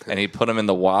pillows and he put them in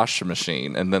the washer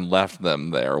machine and then left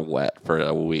them there wet for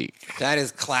a week. That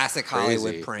is classic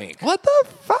Hollywood prank. What the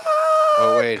fuck?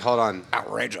 Oh, wait, hold on.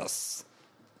 Outrageous.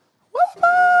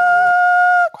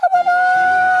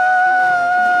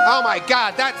 Oh, my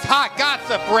God, that's hot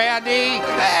gossip, Randy.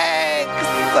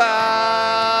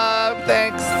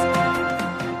 Thanks.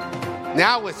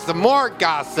 Now with some more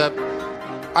gossip,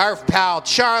 our pal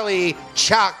Charlie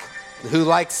Chuck, who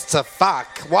likes to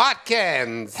fuck,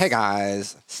 Watkins. Hey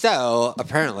guys. So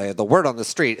apparently the word on the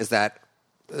street is that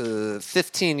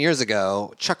 15 years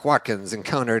ago, Chuck Watkins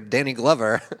encountered Danny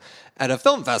Glover at a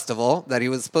film festival that he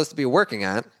was supposed to be working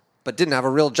at, but didn't have a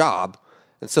real job.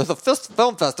 And so the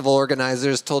film festival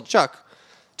organizers told Chuck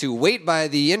to wait by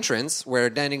the entrance where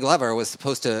Danny Glover was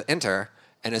supposed to enter.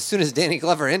 And as soon as Danny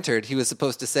Glover entered, he was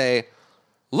supposed to say,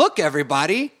 "Look,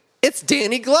 everybody, it's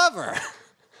Danny Glover."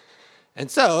 And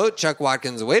so Chuck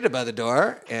Watkins waited by the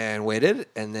door and waited,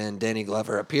 and then Danny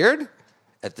Glover appeared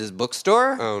at this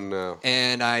bookstore. Oh, no.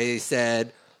 And I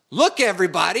said, "Look,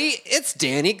 everybody, it's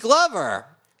Danny Glover."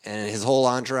 And his whole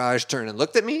entourage turned and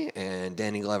looked at me, and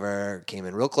Danny Glover came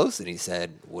in real close, and he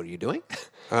said, "What are you doing?"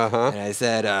 And I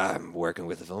said, "I'm working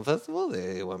with the film festival.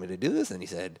 They want me to do this." And he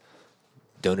said,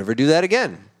 "Don't ever do that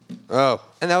again." Oh,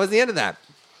 And that was the end of that.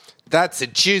 that's a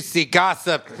juicy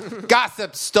gossip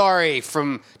story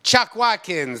from Chuck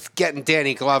Watkins getting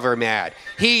Danny Glover mad.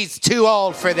 He's too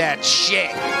old for that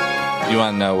shit. You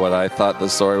want to know what I thought the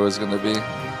story was going to be?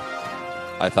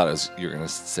 I thought you were going to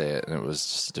say it, and it was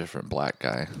just a different black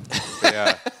guy.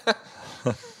 Yeah.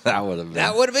 That would have been.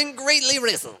 That would have been greatly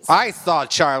racist. I saw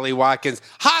Charlie Watkins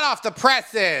hot off the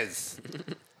presses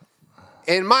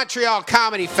in Montreal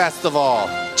Comedy Festival.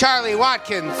 Charlie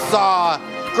Watkins saw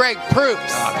Greg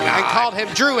Proops and called him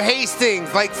Drew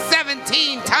Hastings like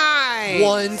 17 times.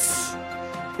 Once.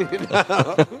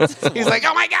 He's like,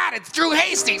 "Oh my God, it's Drew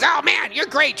Hastings. Oh man, you're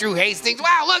great, Drew Hastings.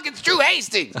 Wow, look, it's Drew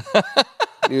Hastings."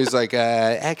 He was like,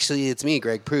 "Actually, it's me,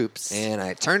 Greg Proops." And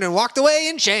I turned and walked away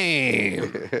in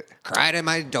shame. Cried in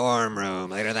my dorm room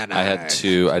later that night.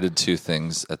 I did two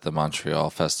things at the Montreal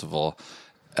Festival.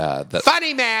 That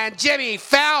Funny man, Jimmy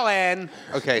Fallon.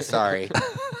 Okay, sorry.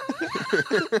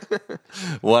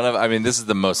 this is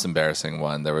the most embarrassing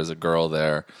one. There was a girl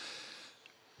there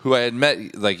who I had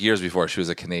met like years before. She was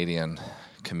a Canadian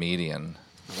comedian.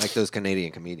 Like those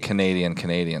Canadian comedians. A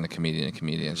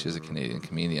comedian. She was a Canadian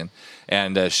comedian.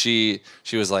 And she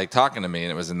was like talking to me,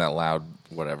 and it was in that loud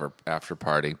whatever after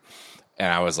party.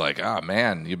 And I was like, "Oh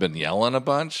man, you've been yelling a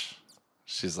bunch?"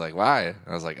 She's like, "Why?"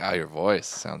 I was like, "Oh, your voice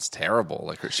sounds terrible."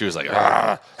 Like she was like,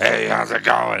 "Hey, how's it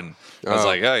going?" I was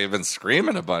like, "Oh, you've been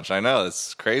screaming a bunch. I know,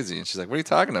 it's crazy." And she's like, "What are you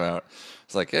talking about?" I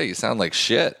was like, "Yeah, you sound like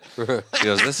shit." She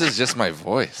goes, "This is just my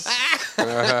voice."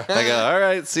 I go, "All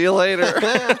right, see you later."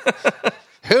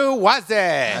 Who was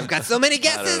it? I've got so many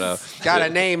guesses. I don't know. Gotta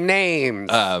name names.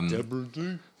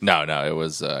 No, it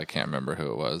was I can't remember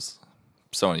who it was.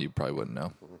 Someone you probably wouldn't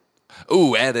know.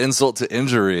 Ooh, add insult to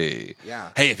injury. Yeah.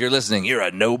 Hey, if you're listening, you're a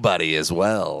nobody as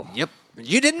well. Yep.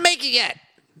 You didn't make it yet.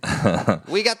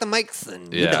 We got the mics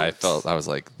and you Yeah, don't. I was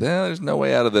like, there's no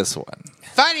way out of this one.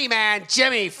 Funny man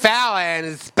Jimmy Fallon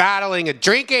is battling a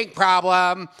drinking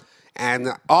problem. And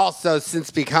also, since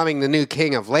becoming the new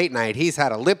king of late night, he's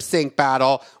had a lip sync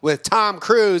battle with Tom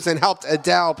Cruise and helped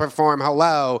Adele perform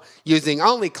Hello using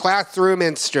only classroom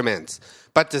instruments.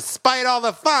 But despite all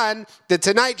the fun the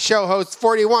Tonight Show host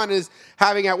 41 is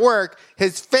having at work,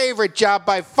 his favorite job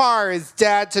by far is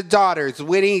dad to daughters,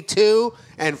 Winnie 2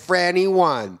 and Franny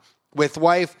 1, with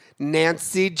wife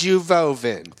Nancy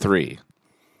Juvovin. 3.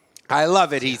 I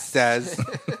love it, he says.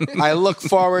 I look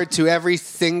forward to every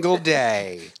single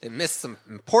day. They missed some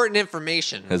important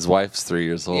information. His wife's 3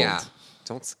 years old. Yeah.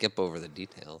 Don't skip over the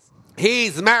details.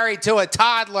 He's married to a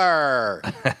toddler.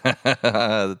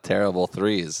 The terrible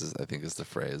 3s, I think is the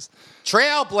phrase.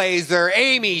 Trailblazer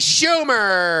Amy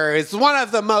Schumer is one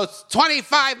of the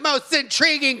 25 most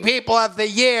intriguing people of the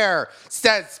year,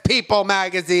 says People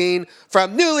magazine.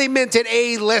 From newly minted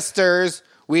A-listers,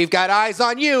 we've got eyes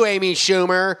on you, Amy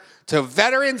Schumer, to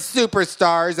veteran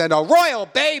superstars and a royal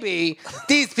baby.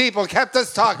 These people kept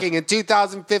us talking in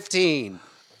 2015.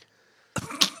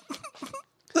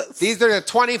 These are the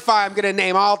 25. I'm going to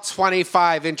name all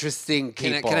 25 interesting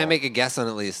people. Can I make a guess on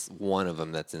at least one of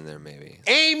them that's in there, maybe?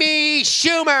 Amy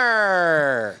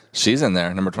Schumer. She's in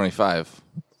there, number 25.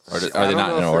 Are they I don't not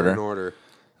know in if they're order? in order.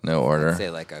 No order. Say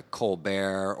like a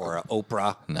Colbert or a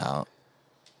Oprah. No.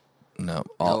 No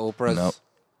Oprahs. Nope.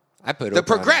 I put The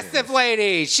Oprah on progressive here.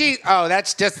 lady.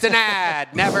 That's just an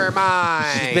ad. Never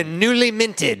mind. She's been newly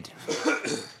minted.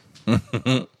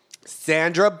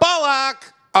 Sandra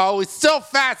Bullock. Oh, it's still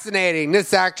fascinating.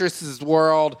 This actress's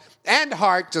world and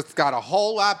heart just got a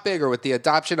whole lot bigger with the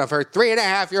adoption of her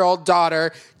 3.5-year-old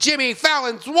daughter, Jimmy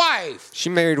Fallon's wife. She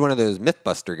married one of those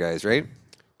Mythbuster guys, right?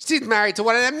 She's married to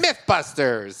one of them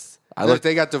Mythbusters.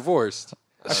 They got divorced.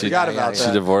 I She- forgot about She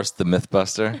that. divorced the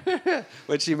Mythbuster.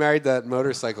 When she married that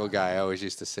motorcycle guy, I always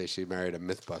used to say she married a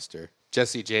Mythbuster.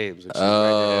 Jesse James. When she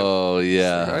Oh, married him.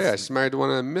 yeah. Oh, yeah, she's married to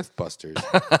one of the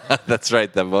Mythbusters. That's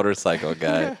right, the motorcycle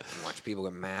guy. Watch people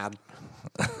get mad.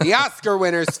 The Oscar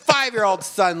winner's 5-year-old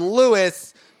son,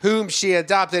 Louis, whom she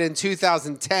adopted in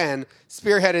 2010,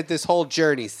 spearheaded this whole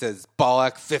journey, says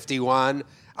Bullock, 51.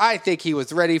 I think he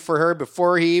was ready for her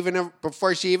before she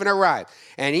even arrived.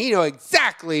 And he knew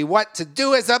exactly what to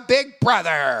do as a big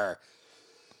brother.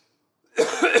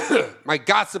 My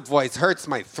gossip voice hurts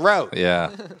my throat.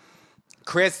 Yeah.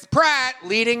 Chris Pratt,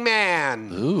 leading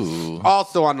man. Ooh.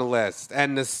 Also on the list.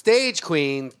 And the stage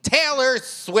queen, Taylor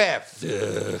Swift.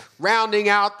 Rounding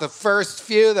out the first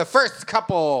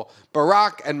couple,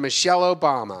 Barack and Michelle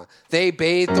Obama. They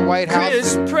bathed the White House.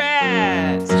 Chris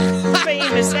Pratt,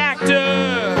 famous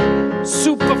actor,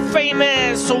 super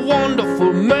famous, a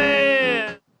wonderful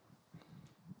man.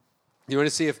 You want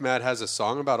to see if Matt has a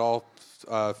song about all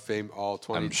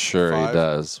 20? I'm sure he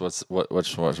does.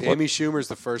 Which one? Amy Schumer's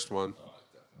the first one.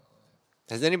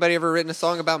 Has anybody ever written a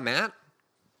song about Matt?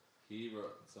 He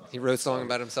wrote a song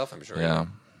about himself, I'm sure. Yeah.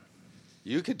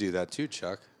 You could do that too,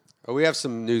 Chuck. Oh, we have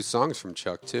some new songs from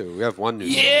Chuck too. We have one new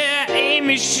song. Yeah,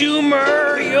 Amy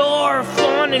Schumer, you're a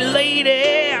funny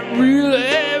lady. I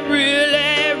really,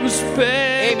 really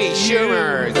respect Amy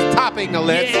Schumer is topping the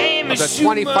list Yeah, Amy of the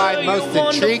 25 Schumer, most you're a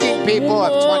intriguing wonderful people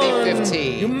of woman.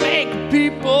 2015. You make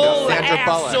people Sandra laugh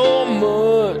Bullock. so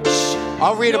much.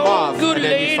 I'll read them You're off. a good and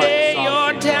then you find lady, the song you're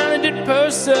for a you. talented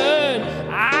person.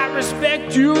 I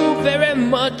respect you very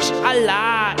much a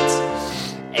lot.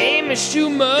 Amy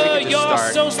Schumer, just you're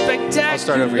start. so spectacular. I'll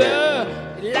start over here.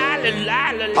 La, la,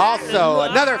 la, la, la, Also,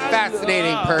 la, another la,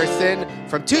 fascinating la. person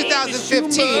from 2015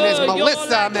 is Schumer, you're Melissa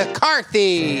like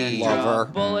McCarthy. Love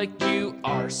her. Bullock, you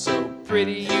are so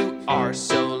pretty, you are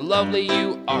so lovely,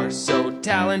 you are so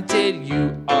talented,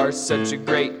 you are such a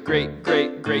great, great,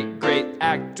 great, great, great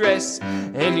actress,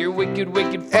 and you're wicked,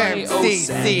 wicked funny. Oh,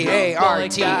 Sandra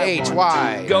Bullock, I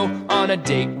want to go on a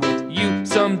date with you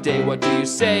someday. What do you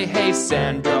say? Hey,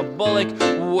 Sandra Bullock,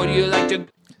 would you like to?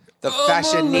 The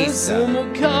Melissa fashionista.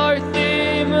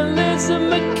 Melissa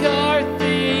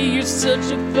McCarthy, you're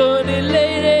such a funny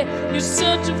lady. You're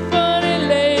such a funny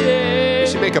lady. We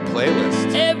should make a playlist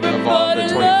of all the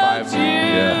Everybody 25. loves you.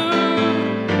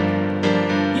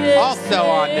 Yes, Also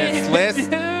on this list,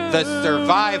 the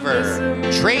survivor,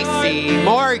 Tracy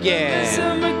Morgan.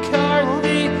 Melissa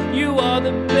McCarthy, you are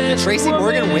the best. Did Tracy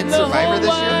Morgan woman win in the Survivor whole this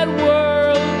year? wide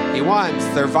world. He won You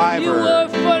Survivor. are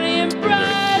funny and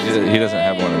bright. He doesn't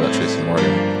have one about Tracy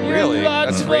Morgan. Really?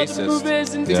 Lots That's of other racist.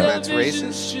 movies and Yeah, that's television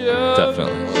racist. shows.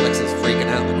 Definitely. Alexa's freaking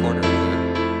out in the corner over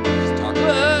there. She's talking.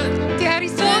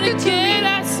 Daddy's talking to me,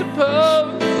 I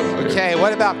suppose. Okay,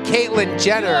 what about Caitlyn You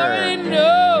Jenner? already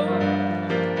know.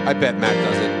 I bet Matt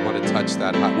doesn't want to touch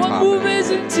that hot What topic. movies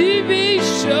and TV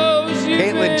shows you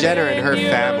Caitlyn Jenner and her made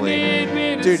family.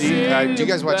 me to Dude, do you sing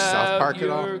guys watch South Park at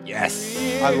all? about Yes.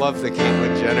 I love the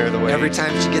Caitlyn Jenner, the way Every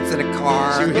time she gets in a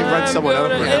car, she runs someone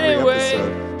over every Anyway.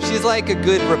 episode. she's like a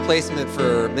good replacement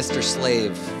for Mr.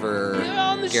 Slave for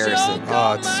Garrison.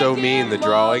 Oh, it's so mean, the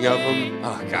drawing of him.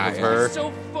 Oh, God. Of her.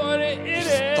 So funny, it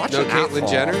is. Such No an Caitlyn asshole.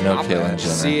 Jenner? No Caitlyn Jenner.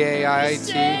 C-A-I-T.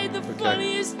 Say the Okay.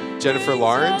 funniest Jennifer things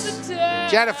Lawrence? all the time.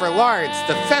 Jennifer Lawrence,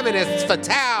 the feminist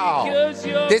fatale. 'Cause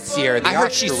you're This year, the I heard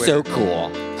Oscar she's winner. so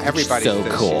cool. Everybody so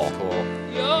says cool. she's cool.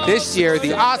 You're This year, the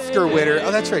so Oscar winner. pretty.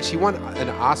 Oh, that's right. She won an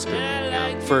Oscar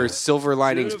for Silver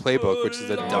Linings Playbook, which is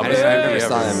the dumbest I movie never ever.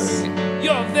 saw that movie.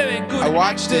 You're very good. I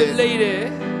watched actor, it.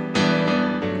 lady.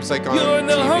 It was like on You're in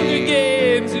the Hunger TV,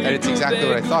 Games, and it's exactly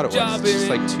what I thought it was. It's just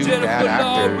like two bad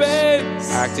actors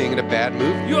acting in a bad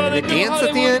movie. The dance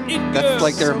at the end, that's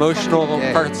like their emotional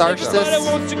Yeah. catharsis.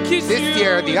 This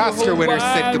year, the Oscar winners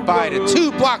said goodbye to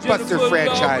two blockbuster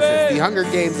franchises, The Hunger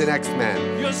Games and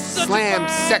X-Men, slammed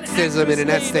sexism in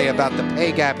an essay about the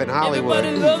pay gap in Hollywood,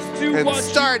 and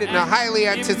starred in a highly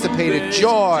anticipated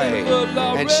Joy,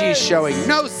 and she's showing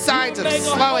no signs of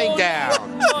slowing down.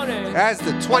 As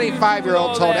the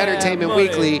 25-year-old told Entertainment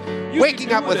Weekly,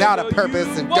 waking up without a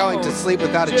purpose and going to sleep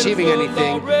without achieving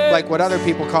anything, like what other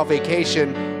people call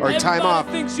vacation or time off,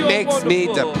 makes me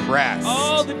depressed.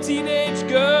 All the teenage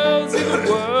girls in the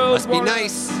world Must be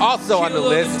nice. Also on the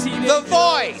list, The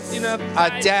Voice,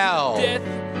 Adele.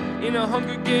 In a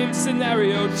Hunger Games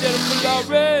scenario, Jennifer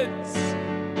Lawrence.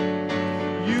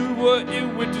 You were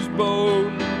in Winter's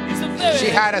Bone. It's a very She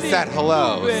had us at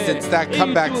hello since that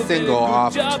comeback single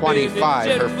off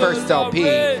 25, her first LP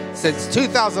since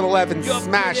 2011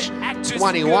 Smash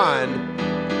 21.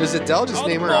 Does Adele just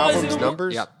name her album's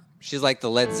numbers? Yep. She's like the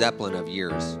Led Zeppelin of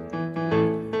years.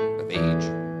 Of age.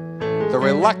 The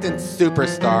reluctant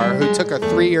superstar who took a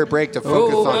 3-year break to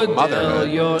focus on Adele, motherhood.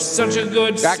 you're such a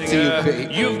good Back to singer.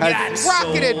 you, has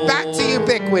rocketed back to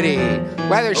ubiquity.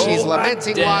 Whether she's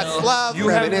lamenting Adele, lost love, you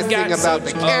have reminiscing got about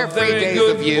the such a carefree very days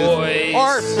good of youth, voice.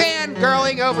 or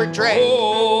fangirling over Drake,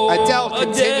 Oh, Adele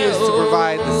continues to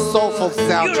provide the soulful You don't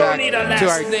soundtrack need a to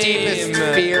our last name, deepest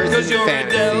fears 'cause and you're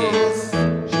fantasies.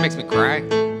 She makes me cry.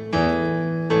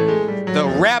 The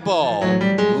rebel,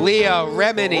 Leah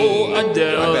Remini. Oh,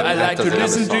 Adele, bet I Matt like to doesn't have a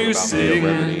listen song to you about Leah sing.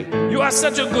 Remini. You are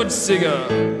such a good singer.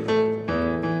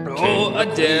 Oh,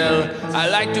 Adele, I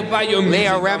like to buy your music.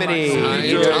 Leah on my Remini.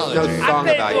 CD. There's no I song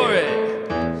pay about for you. it.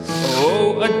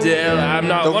 Oh, Adele, I'm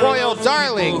not The one royal of those people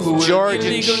darlings, who will George and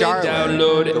illegally Charlotte.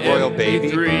 download The royal baby.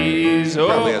 MP3s. Oh,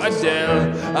 Probably has a song.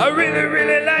 Adele, I really,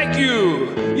 really like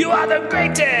you. You are the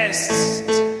greatest.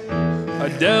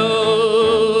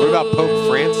 Adele. What about Pope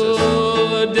Francis?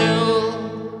 Adele.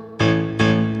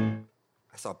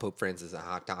 I saw Pope Francis a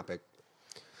hot topic.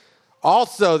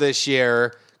 Also this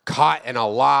year, caught in a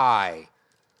lie.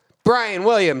 Brian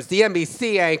Williams, the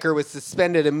NBC anchor, was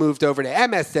suspended and moved over to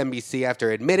MSNBC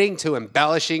after admitting to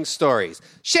embellishing stories.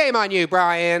 Shame on you,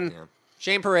 Brian. Yeah.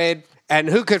 Shame parade. And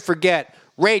who could forget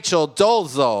Rachel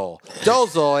Dolezal?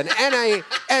 Dolezal, an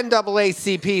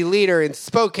NAACP leader in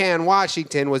Spokane,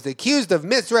 Washington, was accused of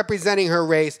misrepresenting her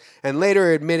race and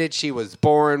later admitted she was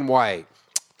born white.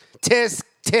 Tisk,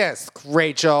 tisk,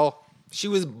 Rachel. She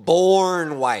was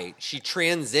born white. She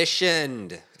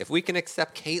transitioned. If we can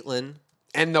accept Caitlyn.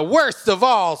 And the worst of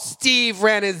all, Steve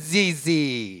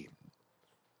Ranazizi.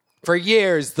 For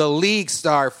years, the League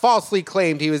star falsely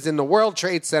claimed he was in the World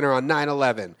Trade Center on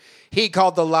 9/11. He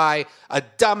called the lie a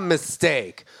dumb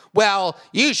mistake. Well,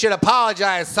 you should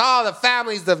apologize to all the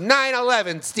families of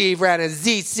 9/11, Steve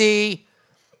Ranazizi.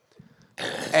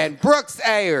 And Brooks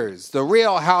Ayers, the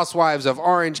Real Housewives of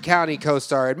Orange County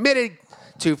co-star, admitted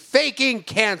to faking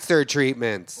cancer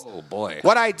treatments. Oh, boy.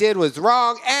 What I did was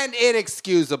wrong and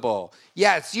inexcusable.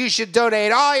 Yes, you should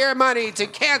donate all your money to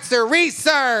cancer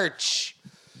research.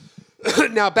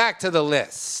 Now back to the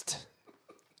list.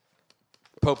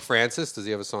 Pope Francis, does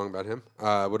he have a song about him?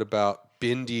 What about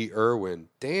Bindi Irwin?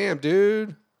 Damn,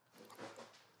 dude.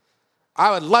 I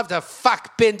would love to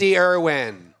fuck Bindi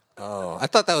Irwin. Oh, I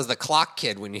thought that was the clock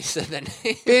kid when you said that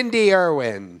name. Bindi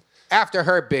Irwin. After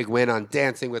her big win on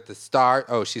Dancing with the Stars.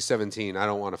 Oh, she's 17. I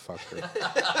don't want to fuck her.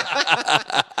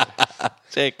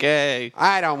 JK.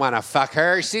 I don't want to fuck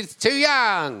her. She's too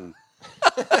young.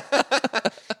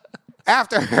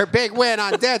 After her big win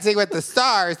on Dancing with the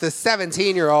Stars, the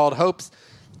 17-year-old hopes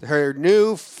her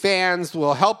new fans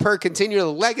will help her continue the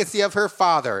legacy of her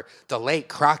father, the late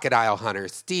crocodile hunter,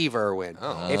 Steve Irwin.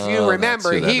 If you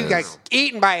remember, that's who that he got is.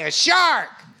 eaten by a shark.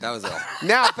 That was ill.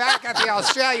 Now back at the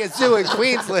Australia Zoo in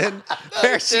Queensland,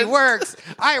 where she works,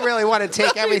 I really want to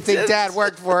take everything Dad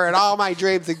worked for and all my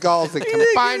dreams and goals and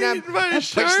combine them and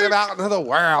push them out into the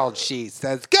world, she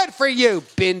says. Good for you,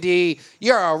 Bindi.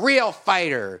 You're a real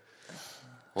fighter.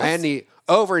 And the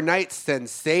overnight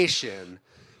sensation,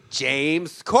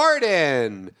 James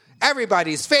Corden,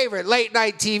 everybody's favorite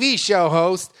late-night TV show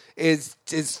host, is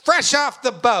fresh off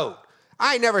the boat.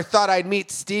 I never thought I'd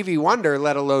meet Stevie Wonder,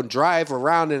 let alone drive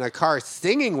around in a car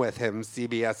singing with him,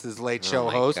 CBS's Late Show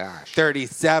host,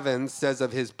 37, says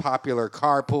of his popular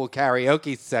carpool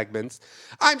karaoke segments.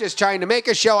 I'm just trying to make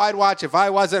a show I'd watch if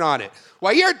I wasn't on it.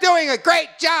 Well, you're doing a great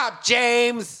job,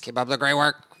 James. Keep up the great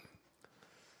work.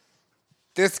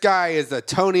 This guy is a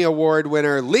Tony Award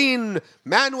winner,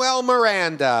 Lin-Manuel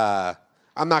Miranda.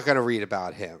 I'm not going to read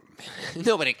about him.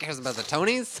 Nobody cares about the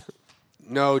Tonys.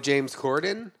 No, James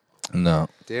Corden? No.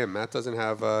 Damn, Matt doesn't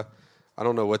have I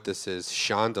don't know what this is.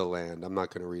 Shondaland. I'm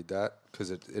not going to read that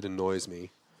because it annoys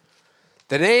me.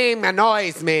 The name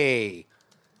annoys me.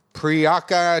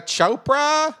 Priyanka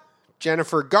Chopra?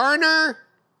 Jennifer Garner?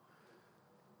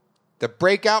 The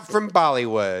breakout from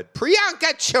Bollywood.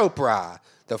 Priyanka Chopra,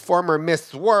 the former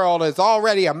Miss World, is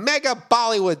already a mega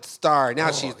Bollywood star.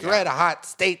 Now she's red hot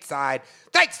stateside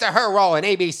thanks to her role in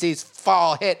ABC's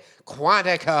fall hit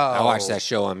Quantico. I watched that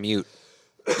show on mute.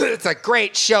 It's a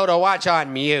great show to watch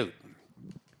on mute.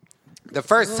 The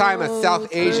first time a South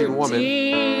Asian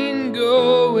woman...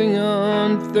 going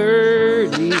on 30.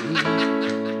 This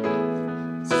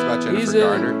is about Jennifer He's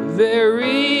Garner. a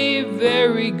very,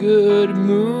 very good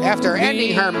movie. After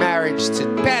ending her marriage to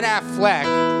Ben Affleck,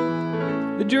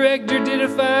 the director did a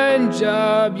fine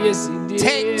job. Yes, he did.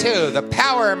 Take Two, the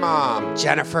power mom,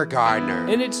 Jennifer Garner.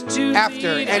 And it's two After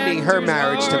ending her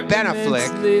marriage to Ben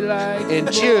Affleck, in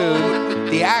June,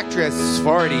 the actress,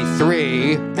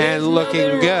 43 and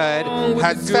looking good,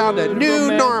 has found a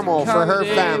new normal for her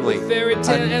family.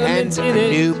 And a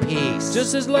new peace.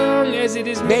 Just as long as it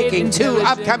is Making 2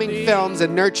 upcoming films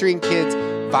and nurturing kids,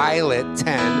 Violet,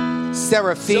 10,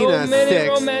 Serafina,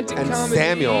 6, and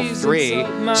Samuel, 3.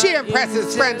 She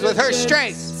impresses friends with her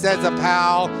strength, says a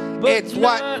pal. It's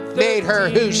what made her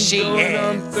who she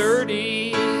is.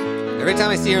 Every time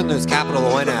I see her in those Capital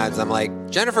One ads, I'm like,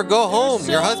 Jennifer, go home.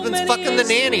 Your husband's fucking the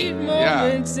nanny.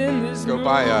 Yeah. Go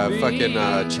buy a fucking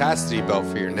chastity belt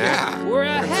for your neck.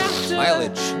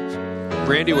 Mileage.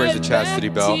 Brandy wears a chastity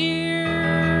belt,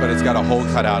 but it's got a hole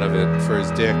cut out of it for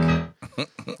his dick.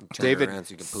 David,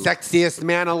 sexiest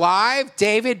man alive,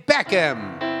 David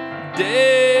Beckham.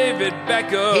 David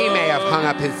Beckham. He may have hung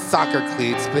up his soccer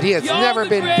cleats, but he has never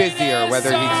been busier,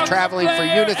 whether he's traveling for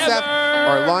UNICEF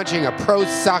or launching a pro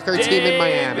soccer team in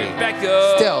Miami.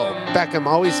 Still, Beckham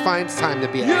always finds time to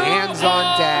be a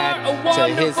hands-on dad to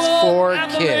his 4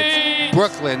 kids.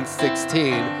 Brooklyn,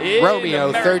 16,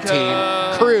 Romeo,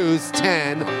 13, Cruz,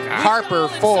 10, Harper,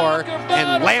 4,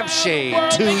 and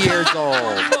Lampshade, 2 years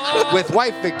old. With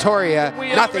wife Victoria,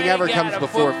 nothing ever comes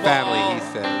before family, he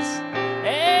says.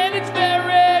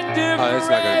 Oh, that's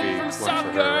not going to be one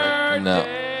for her, right? No.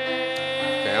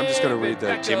 Okay, I'm just going to read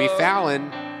the Jimmy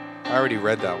Fallon. I already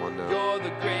read that one, though. You're the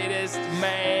greatest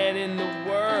man in the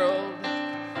world.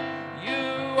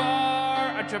 You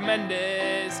are a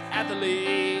tremendous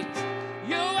athlete.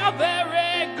 You are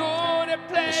very good at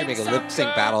playing. They should make a lip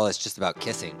sync battle that's just about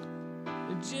kissing.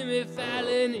 Jimmy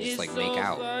Fallon Just is like so make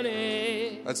out.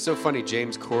 funny. That's so funny.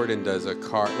 James Corden does a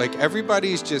car. Like,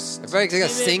 everybody's just... Everybody's got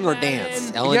to sing or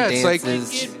dance. Ellen yeah, it's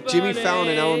dances. like Jimmy Fallon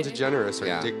and Ellen DeGeneres are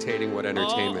Yeah. dictating what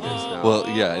entertainment is now. Well,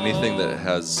 yeah, anything that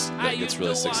gets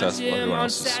really successful, everyone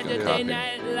else is going to copy.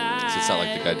 So it's not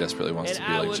like the guy desperately wants to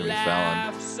be like Jimmy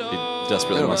Fallon. He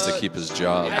desperately wants to keep his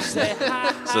job. So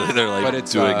they're like But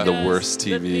it's, doing the worst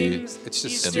TV it's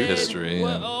just in stupid. history.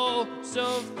 And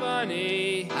So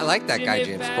funny. I like that guy,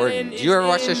 James Corden. Did you ever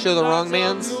watch the show The Wrong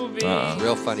Mans?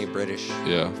 Real funny British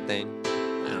yeah. thing. I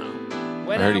don't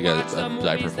know. I heard he got a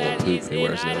diaper full of poop. He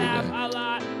wears it every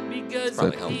day. It's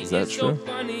probably healthy. Is that true?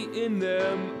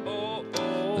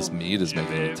 This meat is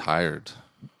making me tired.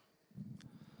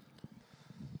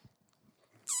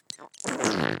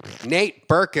 Nate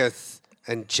Berkus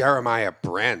and Jeremiah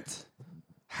Brent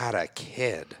had a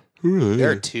kid.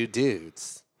 They're 2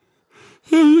 dudes.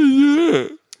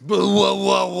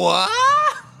 What?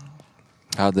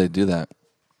 How'd they do that?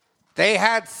 They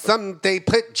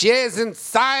put jizz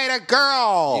inside a You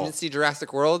girl. didn't see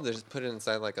Jurassic World? They just put it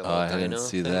inside like a little I dino didn't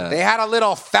see thing? that. They had a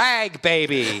little fag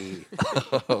baby.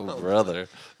 Oh, brother.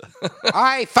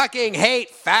 I fucking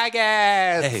hate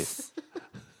faggots.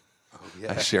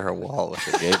 I share a wall with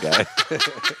a gay guy.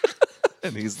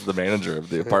 And he's the manager of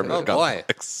the apartment Oh, boy.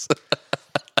 complex.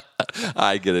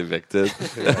 I get evicted.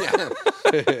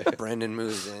 Brendan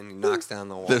moves in, he knocks down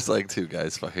the wall. There's like two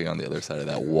guys fucking on the other side of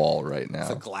that wall right now.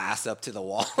 It's a glass up to the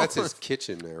wall. That's his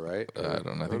kitchen there, right? I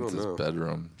don't know. I think it's his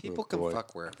bedroom. People can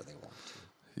fuck wherever they want to.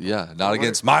 Yeah, not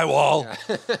against my wall.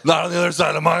 Not on the other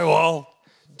side of my wall.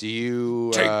 Do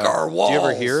you Take our walls. Do you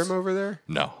ever hear him over there?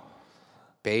 No.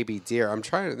 Baby deer. I'm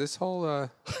trying to. This whole.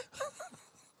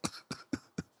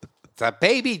 It's a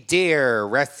baby deer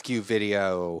rescue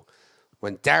video.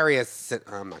 When Darius,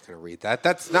 I'm not going to read that.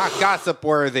 That's not gossip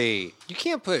worthy. You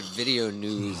can't put video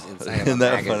news inside of a Isn't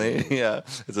that magazine. funny? Yeah.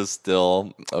 It's a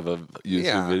still of a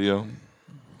YouTube video.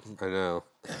 I know.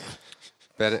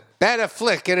 Ben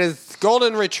Affleck and his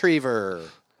golden retriever.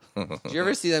 Did you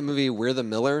ever see that movie We're the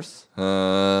Millers?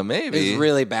 Maybe. It's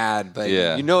really bad, but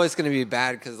Yeah. you know it's going to be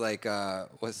bad because like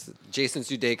Jason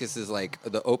Sudeikis is like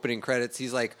the opening credits.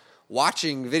 He's like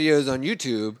watching videos on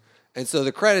YouTube. And so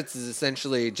the credits is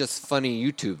essentially just funny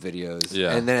YouTube videos.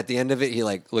 Yeah. And then at the end of it, he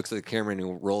like looks at the camera and he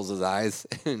rolls his eyes.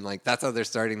 And like that's how they're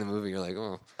starting the movie. You're like,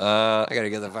 oh, I got to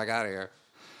get the fuck out of here.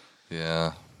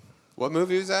 Yeah. What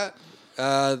movie was that?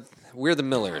 We're the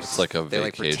Millers. It's like a They,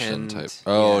 vacation pretend- type.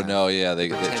 Oh, yeah. no, yeah. They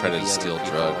Pretend try to to be steal other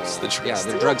people. drugs.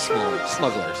 They're drug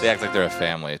smugglers. They act like they're a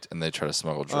family and they try to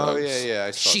smuggle drugs. Oh, yeah.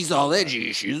 I saw She's all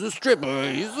edgy. She's a stripper.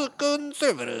 He's a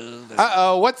conservative.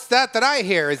 Uh-oh, what's that I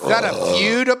hear? Is that a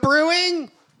feud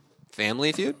brewing?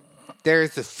 Family Feud?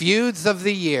 There's the feuds of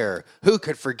the year. Who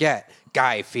could forget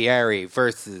Guy Fieri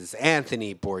versus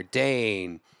Anthony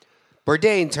Bourdain?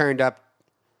 Bourdain turned up.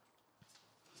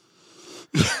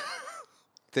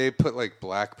 They put like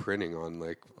black printing on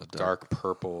like dark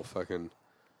purple fucking.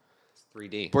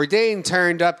 3D. Bourdain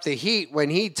turned up the heat when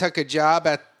he took a job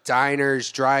at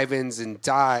diners, drive-ins, and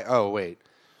Bourdain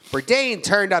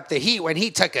turned up the heat when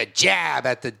he took a jab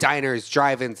at the diners,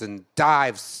 drive-ins, and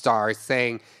dive stars,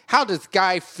 saying, "How does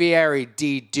Guy Fieri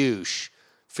de-douche?"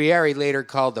 Fieri later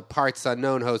called the parts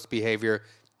unknown host behavior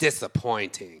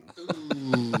disappointing.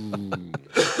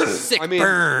 Sick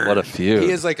burn. What a feud.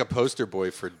 He is like a poster boy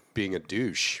for being a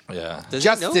douche. Yeah.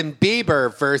 Justin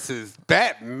Bieber versus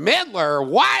Bette Midler.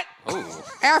 What?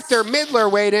 After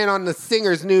Midler weighed in on the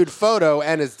singer's nude photo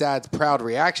and his dad's proud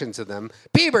reaction to them,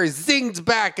 Bieber zinged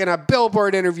back in a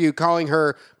Billboard interview calling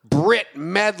her Brit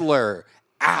Midler.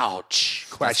 Ouch.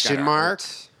 Question mark.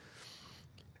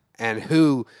 And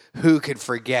who could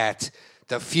forget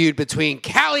the feud between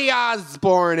Kelly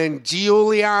Osbourne and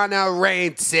Juliana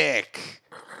Rancic?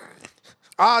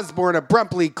 Osbourne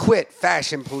abruptly quit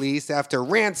Fashion Police after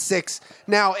Rancic's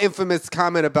now infamous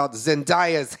comment about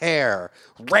Zendaya's hair.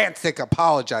 Rancic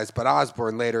apologized, but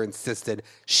Osbourne later insisted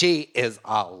she is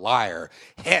a liar.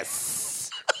 Hiss.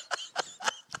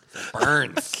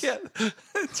 Burns.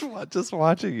 It's just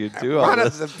watching you do all One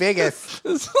this. of the biggest.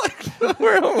 It's like,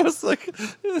 we're almost like,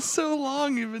 it's so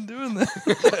long you've been doing this.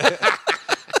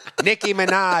 Nicki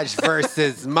Minaj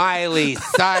versus Miley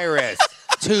Cyrus.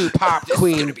 Two pop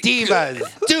queen divas.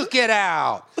 Duke it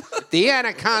out. The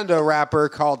Anaconda rapper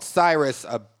called Cyrus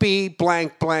a B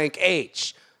blank blank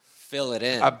H. Fill it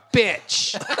in. A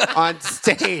bitch on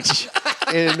stage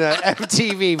in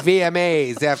MTV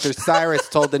VMAs after Cyrus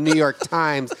told the New York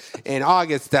Times in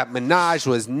August that Minaj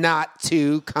was not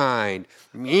too kind.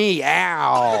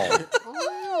 Meow.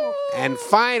 And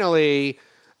finally,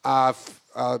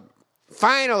 Vivica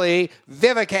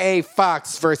A.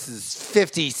 Fox versus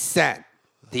 50 Cent.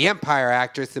 The Empire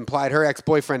actress implied her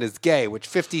ex-boyfriend is gay, which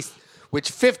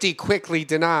 50 quickly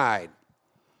denied.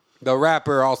 The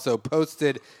rapper also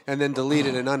posted and then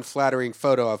deleted an unflattering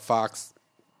photo of Fox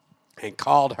and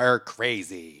called her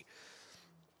crazy.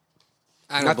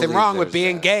 Nothing wrong with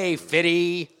being gay,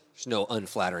 Fitty. There's no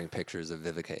unflattering pictures of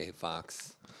Vivica A.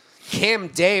 Fox. Kim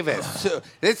Davis.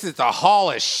 This is a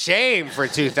hall of shame for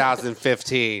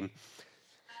 2015.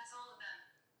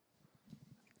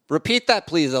 Repeat that,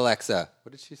 please, Alexa.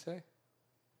 What did she say?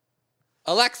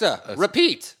 Alexa,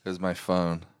 repeat. It was my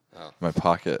phone. Oh. My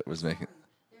pocket was making.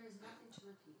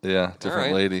 Yeah, different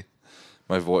All right. lady.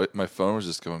 My phone was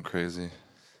just going crazy.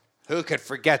 Who could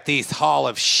forget these Hall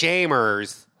of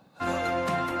Shamers?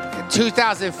 The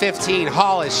 2015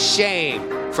 Hall of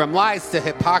Shame. From lies to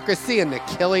hypocrisy and the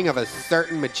killing of a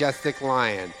certain majestic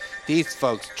lion. These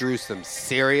folks drew some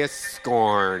serious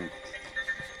scorn.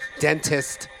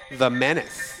 Dentist the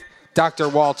Menace. Dr.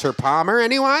 Walter Palmer,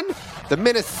 anyone? The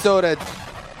Minnesota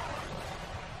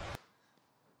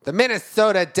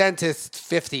dentist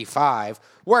 55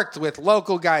 worked with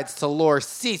local guides to lure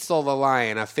Cecil the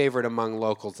lion, a favorite among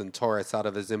locals and tourists, out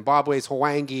of the Zimbabwe's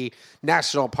Hwange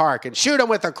National Park and shoot him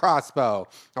with a crossbow.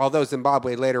 Although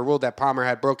Zimbabwe later ruled that Palmer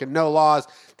had broken no laws,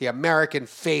 the American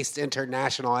faced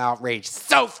international outrage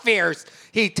so fierce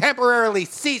he temporarily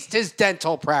ceased his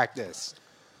dental practice.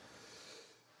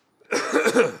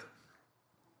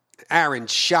 Aaron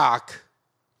Schock,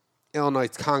 Illinois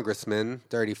congressman,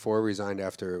 34, resigned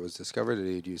after it was discovered that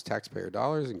he had used taxpayer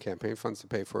dollars and campaign funds to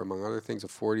pay for, among other things, a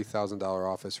 $40,000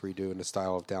 office redo in the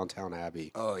style of Downtown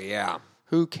Abbey. Oh, yeah.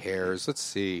 Who cares? Let's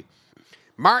see.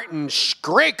 Martin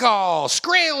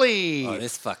Shkreli, Oh,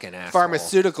 this fucking asshole.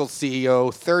 pharmaceutical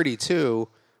CEO, 32,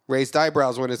 raised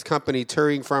eyebrows when his company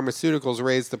Turing Pharmaceuticals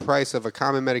raised the price of a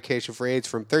common medication for AIDS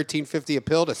from $13.50 a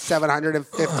pill to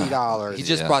 $750. He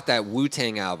just brought that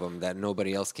Wu-Tang album that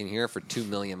nobody else can hear for $2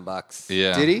 million.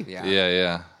 Yeah. Did he? Yeah.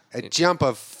 Yeah. A jump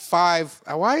of 5.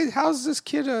 Why? How's this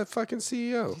kid a fucking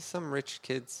CEO? He's some rich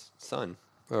kid's son.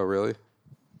 Oh, really?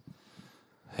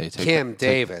 Hey, Kim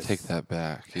Davis. Take that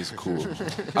back. He's cool.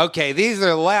 Okay, these are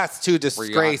the last two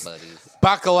disgraced. buddies.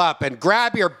 Buckle up and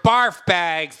grab your barf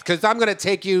bags because I'm going to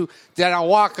take you down a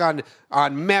walk on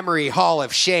Memory Hall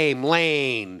of Shame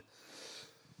Lane.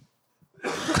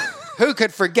 Who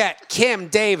could forget Kim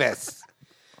Davis?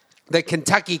 The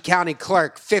Kentucky County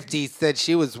Clerk, 50, said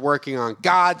she was working on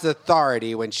God's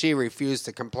authority when she refused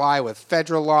to comply with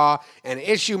federal law and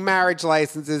issue marriage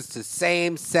licenses to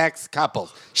same-sex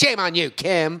couples. Shame on you,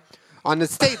 Kim. On the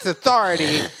state's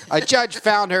authority, a judge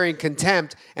found her in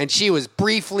contempt, and she was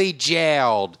briefly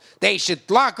jailed. They should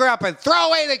lock her up and throw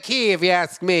away the key, if you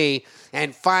ask me.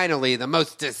 And finally, the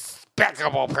most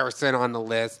despicable person on the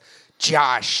list,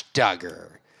 Josh Duggar.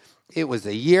 It was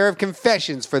a year of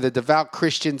confessions for the devout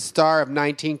Christian star of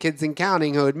 19 Kids and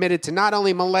Counting, who admitted to not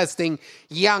only molesting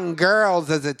young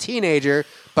girls as a teenager,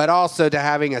 but also to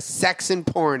having a sex and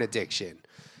porn addiction.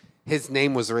 His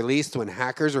name was released when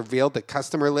hackers revealed the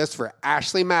customer list for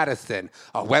Ashley Madison,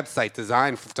 a website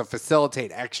designed to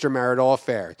facilitate extramarital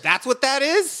affairs. That's what that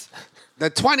is?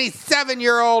 The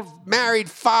 27-year-old married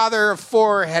father of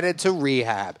 4 headed to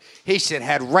rehab. He should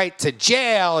head right to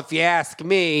jail, if you ask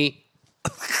me.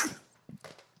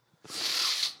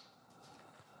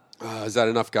 Is that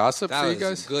enough gossip That for was you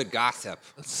guys? good gossip.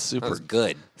 Super That was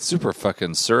good. Super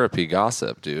fucking syrupy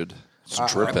gossip, dude.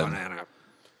 It's dripping.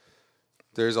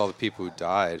 There's all the people who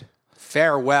died.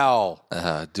 Farewell.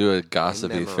 Do a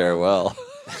gossipy memoriam. farewell.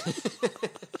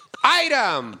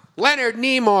 Item. Leonard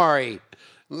Nimoy.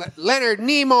 Leonard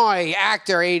Nimoy,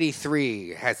 actor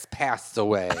 83, has passed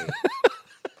away.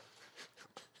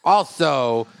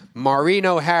 Also, Maureen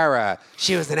O'Hara.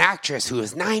 She was an actress who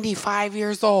was 95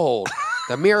 years old.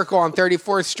 The Miracle on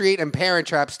 34th Street and Parent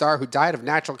Trap star who died of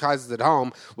natural causes at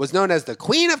home was known as the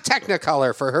Queen of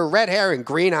Technicolor for her red hair and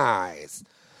green eyes.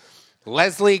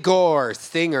 Leslie Gore,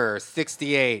 singer,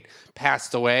 68,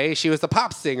 passed away. She was a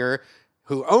pop singer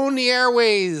who owned the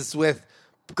airways with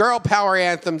girl power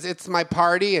anthems It's My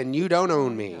Party and You Don't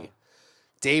Own Me.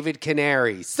 David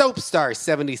Canary, soap star,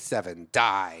 77,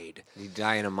 died. Did he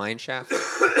die in a mine shaft?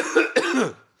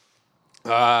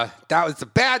 That was a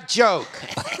bad joke.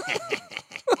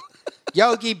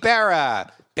 Yogi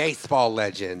Berra, baseball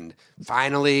legend,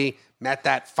 finally met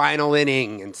that final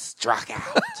inning and struck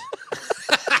out.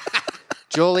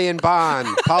 Julian Bond,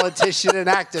 politician and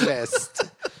activist,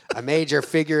 a major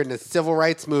figure in the civil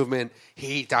rights movement,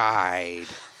 he died.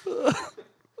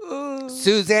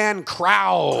 Suzanne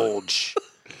Crouch.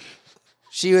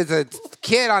 She was a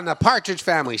kid on the Partridge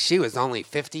Family. She was only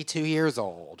 52 years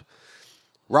old.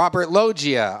 Robert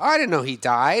Loggia. I didn't know he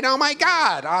died. Oh, my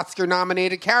God.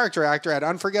 Oscar-nominated character actor, had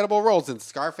unforgettable roles in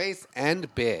Scarface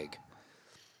and Big.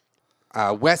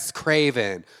 Wes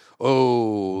Craven.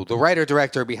 Oh, the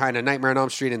writer-director behind A Nightmare on Elm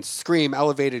Street and Scream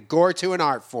elevated gore to an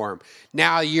art form.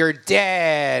 Now you're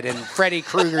dead, and Freddy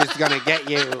Krueger's going to get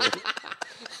you.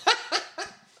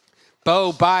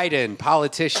 Beau Biden,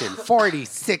 politician,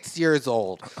 46 years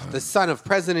old, the son of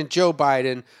President Joe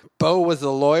Biden. Beau was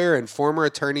a lawyer and former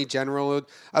Attorney General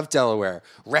of Delaware.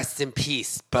 Rest in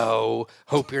peace, Beau.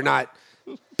 Hope you're not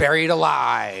buried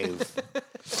alive.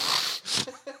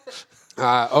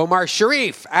 Omar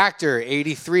Sharif, actor,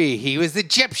 83. He was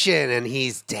Egyptian and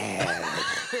he's dead.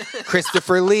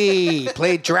 Christopher Lee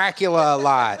played Dracula a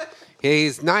lot.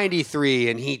 He's 93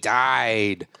 and he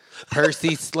died.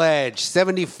 Percy Sledge,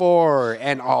 74,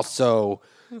 and also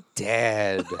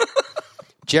dead.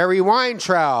 Jerry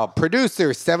Weintraub,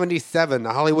 producer, 77,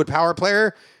 the Hollywood power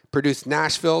player, produced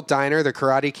Nashville, Diner, The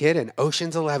Karate Kid, and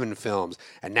Ocean's 11 films.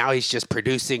 And now he's just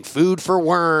producing Food for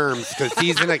Worms because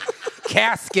he's in a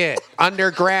casket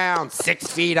underground, 6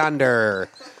 feet under.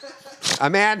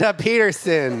 Amanda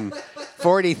Peterson,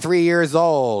 43 years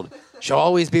old. She'll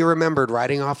always be remembered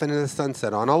riding off into the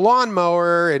sunset on a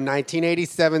lawnmower in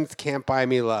 1987's Can't Buy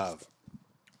Me Love.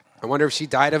 I wonder if she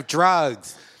died of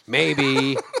drugs.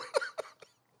 Maybe.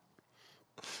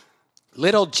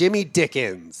 Little Jimmy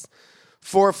Dickens,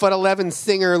 4'11"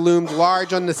 singer, loomed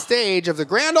large on the stage of the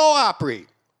Grand Ole Opry,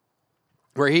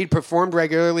 where he'd performed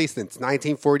regularly since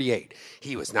 1948.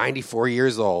 He was 94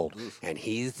 years old, and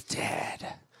he's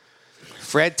dead.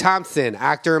 Fred Thompson,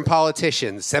 actor and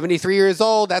politician, 73 years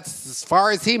old. That's as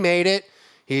far as he made it.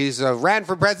 He's ran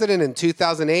for president in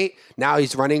 2008. Now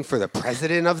he's running for the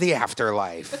president of the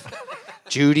afterlife.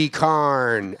 Judy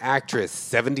Carn, actress,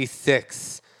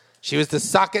 76. She was the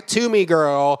Sock It To Me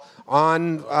girl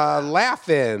on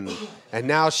Laugh-In, and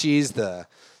now she's the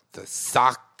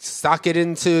sock it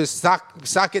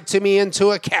to me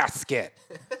into a casket.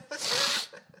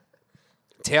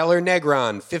 Taylor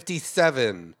Negron,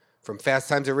 57. From Fast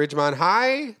Times at Ridgemont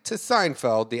High to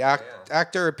Seinfeld, the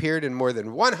actor appeared in more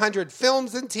than 100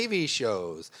 films and TV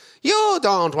shows. You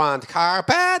don't want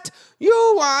carpet,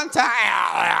 you want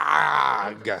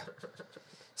a...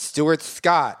 Stuart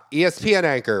Scott, ESPN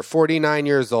anchor, 49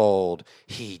 years old.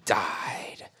 He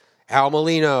died. Al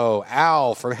Molino,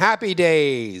 Al from Happy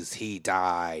Days. He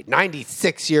died.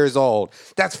 96 years old.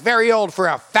 That's very old for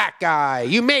a fat guy.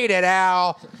 You made it,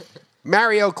 Al.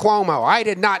 Mario Cuomo, I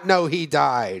did not know he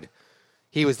died.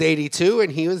 He was 82,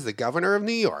 and he was the governor of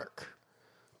New York.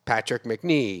 Patrick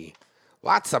McNee,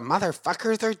 lots of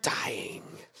motherfuckers are dying.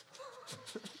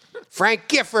 Frank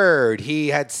Gifford, he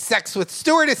had sex with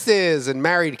stewardesses and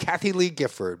married Kathy Lee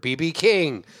Gifford. B.B.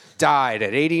 King died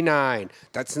at 89.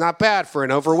 That's not bad for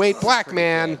an overweight black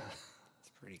man.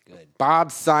 It's pretty good.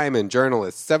 Bob Simon,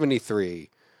 journalist, 73.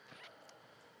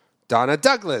 Donna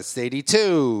Douglas,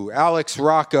 82. Alex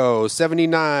Rocco,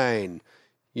 79.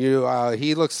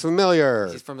 He looks familiar.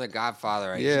 He's from The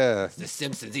Godfather. Yeah. The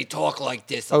Simpsons. He talk like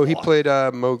this. Oh, he played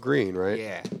Mo Green, right?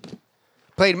 Yeah.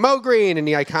 Played Mo Green in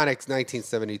the iconic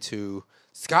 1972.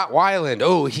 Scott Weiland.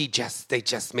 Oh, they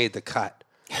just made the cut.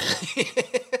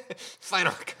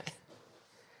 Final cut.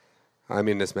 I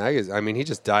mean, this magazine. I mean, he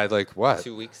just died like what?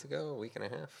 2 weeks ago, a week and a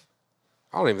half.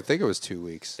 I don't even think it was 2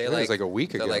 weeks. I think it was like a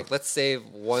week ago. They're like, let's save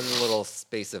one little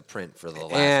space of print for the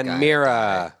last and guy.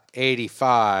 Mira,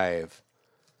 85,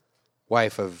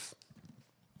 wife of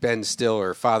Ben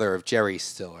Stiller, father of Jerry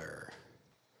Stiller.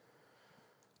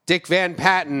 Dick Van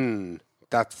Patten,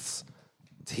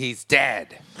 he's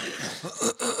dead.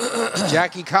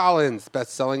 Jackie Collins,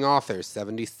 best-selling author,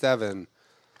 77.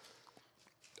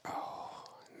 Oh,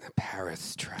 and the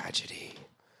Paris tragedy.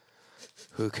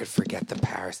 Who could forget the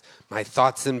Paris? My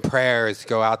thoughts and prayers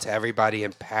go out to everybody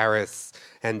in Paris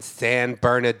and San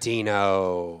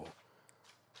Bernardino.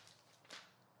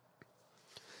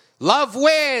 Love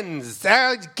wins.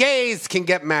 Gays can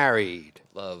get married.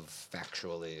 Love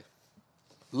factually.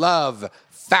 Love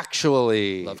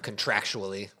factually. Love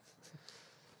contractually.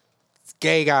 It's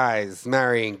gay guys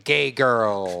marrying gay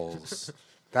girls.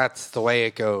 That's the way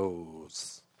it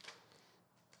goes.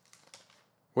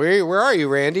 Where are you,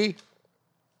 Randy?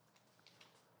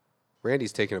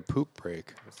 Randy's taking a poop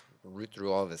break. Root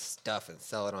through all of his stuff and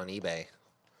sell it on eBay.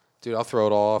 Dude, I'll throw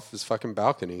it all off his fucking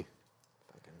balcony.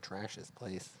 Fucking trash this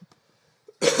place.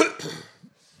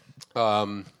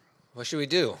 What should we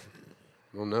do?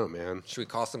 I don't know, man. Should we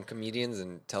call some comedians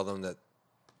and tell them that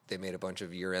they made a bunch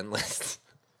of year-end lists?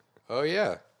 Oh,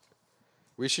 yeah.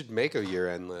 We should make a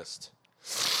year-end list.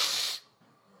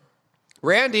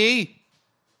 Randy!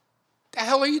 The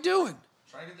hell are you doing?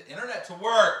 Trying to get the internet to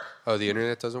work. Oh, the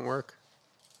internet doesn't work?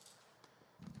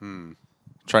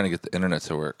 Trying to get the internet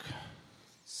to work.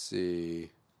 Let's see.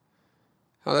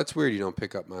 Oh, that's weird. You don't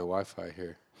pick up my Wi-Fi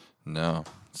here. No,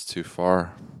 it's too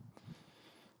far.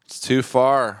 It's too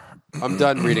far. I'm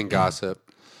done reading gossip.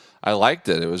 I liked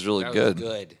it. It was really That good. was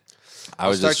good. I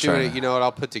was Start just doing trying. it. You know what?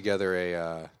 I'll put together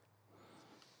a.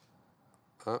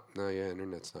 Oh no! Yeah,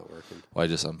 internet's not working. Well, I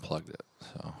just unplugged it,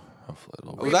 so hopefully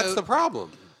it'll Well, work. that's the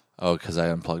problem. Oh, because I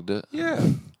unplugged it. Yeah.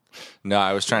 No,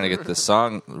 I was trying to get the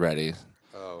song ready.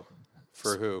 Oh,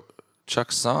 for who?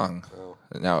 Chuck's song. Oh.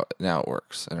 Now it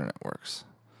works. Internet works.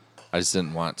 I just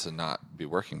didn't want to not be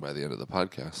working by the end of the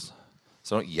podcast.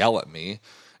 So don't yell at me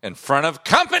in front of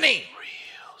company.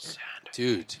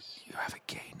 Dude, you have a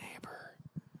gay neighbor,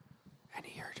 and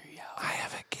he heard you yell. I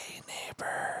have a gay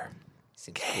neighbor.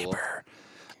 Seems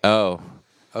cool.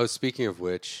 Oh, speaking of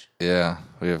which, Yeah,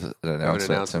 we have an I have an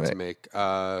announcement, announcement to make.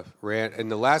 In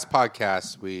the last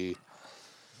podcast, we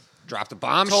Dropped a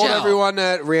bombshell. told everyone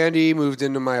that Randy moved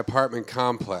into my apartment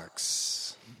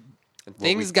complex. And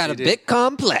things we got a did- bit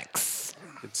complex.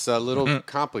 It's a little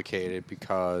complicated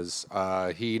because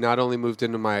he not only moved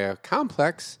into my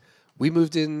complex, we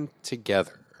moved in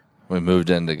together. We moved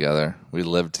in together. We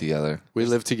lived together. We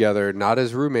lived together, not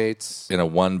as roommates, In a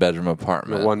one-bedroom in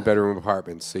apartment. a one-bedroom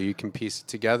apartment. So you can piece it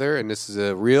together. And this is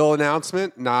a real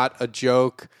announcement, not a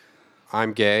joke.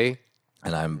 I'm gay.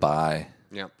 And I'm bi.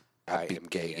 Yep. I am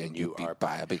gay and you are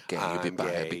bi. I be gay, you be I'm bi,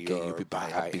 I be gay, gay, you you're be bi,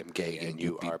 bi. I be gay, and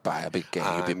you are bi, I be gay, you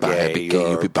I'm be bi, I be gay,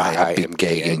 you be gay, bi, I am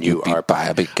gay, and you are bi,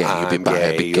 I be gay, you be I'm bi,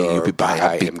 I be gay, you be bi,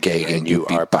 I am gay, and you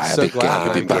are bi, I So be gay,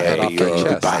 glad you be I'm bi, I gay, be gay, you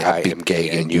be bi, I am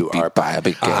gay, and you are bi, I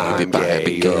be gay, you be bi, I be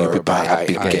gay, you be bi, I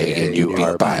am gay, and you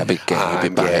are bi, I be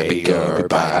gay, you be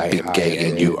bi, I be gay, you be bi, I am gay, and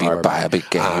you are bi, I be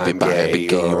gay, you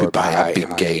be bi, I be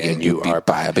gay,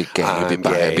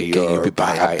 you be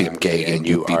bi, I am gay, and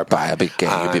you are bi, I be gay,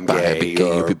 you be bi, I be gay,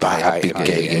 you be bi, I am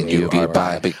gay, and you are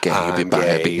bi, I be gay, you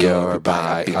be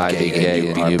bi, I be gay,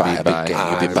 you be bi, I am gay, and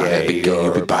you are bi, I be gay,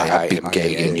 you be bi, I be gay, you be bi, I am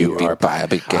gay, and you are bi, I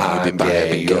be gay, you be bi, I be gay,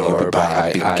 you be bi, I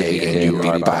am gay, and you are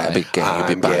bi, I be gay,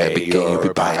 you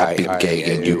be bi, I be gay, you be bi, I am gay,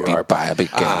 and you are bi, I be gay, you be bi, I be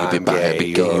gay,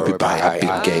 you be bi, I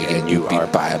am gay, and you are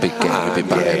bi, I be gay, you be bi, I be gay, you be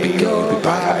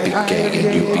bi, I am gay,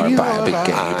 and you are bi, I be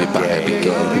gay, you be bi, I be gay, you be bi, I am gay, and you are bi, I be gay, you be bi, I be gay,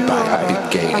 you be bi, I am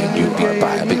gay, and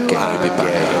you are bi, I be gay, you be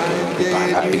bi, I be gay, and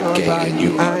you are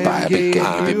bi, I be gay, you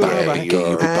be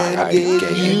bi, I be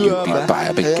gay, you be bi, I am gay, and you are bi,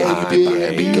 I be gay, you be bi, I be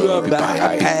gay, you be bi, I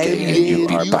am gay, and you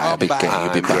are bi, I be gay,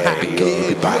 you be bi, I be gay, you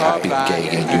be bi, I be gay, and you are bi, I be gay, you be bi, I be gay, you be bi, I be gay,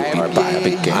 and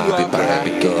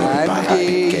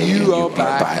you are bi,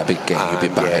 I be gay, you be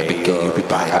bi, I be gay, you be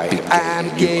bi, I be gay, I'm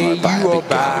gay, you are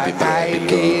bi. I am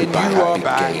gay, and you are bi.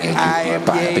 I am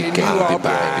gay, and you are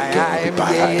bi. I am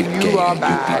gay, and you are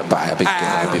bi. I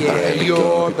am gay,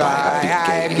 you're bi.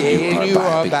 I am gay, and you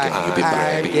are bi. I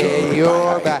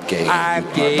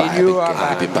am gay, you're bi. I am gay, and you are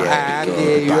bi. I am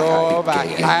gay, you're bi.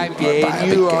 I am gay, and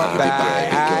you are bi.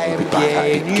 I am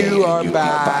gay, and you are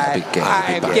bi. I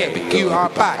am gay, you are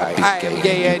bi. I am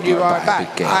gay, and you are bi.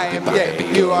 I am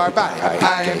gay, you are bi.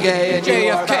 I am gay, and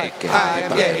you are bi. I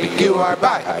am gay, you are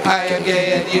bi. I am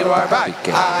gay, and you are bi.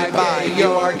 I'm bi,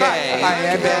 you are gay. I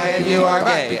am bi, and you are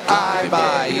gay. I'm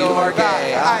bi, you are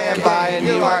gay. I am bi, and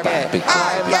you are gay. I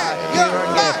am bi, you are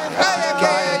gay. I am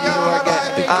gay, and you are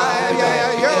gay. I am gay,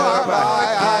 and you are bi.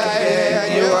 I am gay,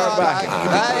 and you are bi. I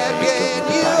am gay, and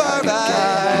you are bi. I am gay, you are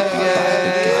bi.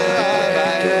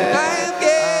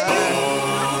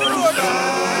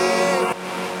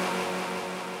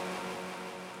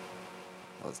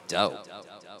 That was dope.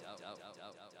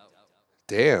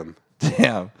 Damn,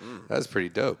 Damn. that was pretty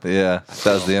dope. Yeah,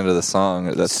 that was the end of the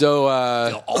song. That's So,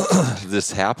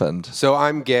 this happened. so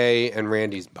I'm gay, and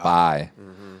Randy's bi. Bi.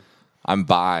 I'm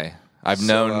bi. I've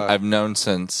known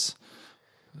since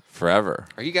forever.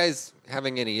 Are you guys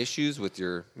having any issues with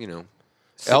your,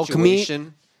 Elk meat?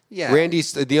 situation? Yeah.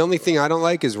 Randy's the only thing I don't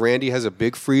like is Randy has a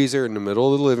big freezer in the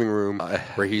middle of the living room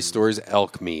where he stores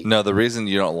elk meat. No, the reason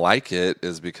you don't like it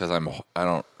is because I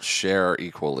don't share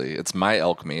equally. It's my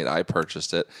elk meat. I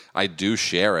purchased it. I do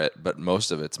share it, but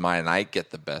most of it's mine, and I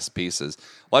get the best pieces.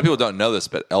 A lot of people don't know this,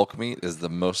 but elk meat is the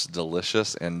most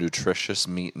delicious and nutritious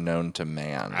meat known to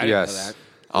man. I didn't know that.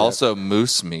 Also,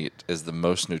 moose meat is the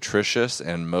most nutritious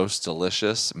and most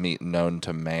delicious meat known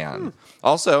to man.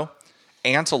 Also,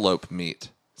 antelope meat.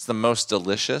 It's the most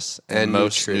delicious and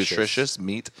most nutritious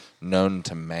meat known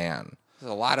to man.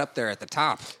 There's a lot up there at the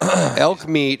top. Elk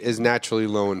meat is naturally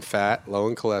low in fat, low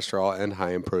in cholesterol, and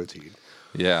high in protein.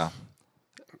 Yeah.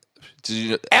 Did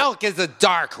you? Elk is a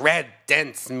dark red,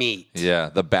 dense meat. Yeah,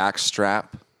 the back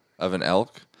strap of an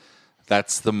elk.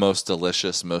 That's the most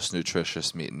delicious, most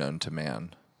nutritious meat known to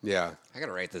man. Yeah. I got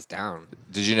to write this down.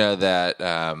 Did you know that?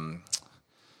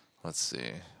 Let's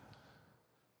see.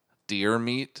 Deer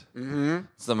meat. Mm-hmm.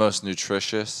 It's the most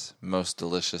nutritious, most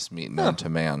delicious meat known to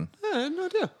man. I had no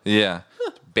idea. Yeah.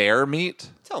 Bear meat.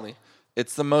 Tell me.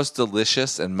 It's the most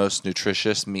delicious and most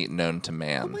nutritious meat known to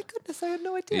man. Oh my goodness, I had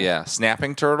no idea. Yeah.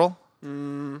 Snapping turtle.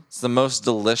 It's the most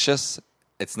delicious.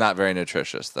 It's not very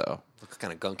nutritious though, Looks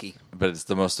kind of gunky. but it's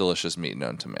the most delicious meat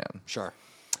known to man. Sure.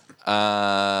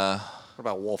 Uh, What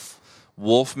about wolf?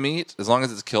 wolf meat, as long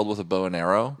as it's killed with a bow and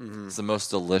arrow, it's the most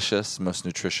delicious, most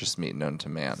nutritious meat known to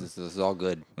man. This is all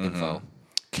good info.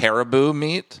 Caribou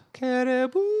meat,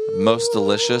 Caribou. most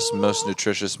delicious, most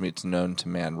nutritious meat known to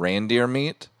man. Reindeer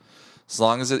meat, as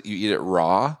long as you eat it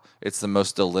raw, it's the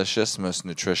most delicious, most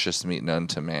nutritious meat known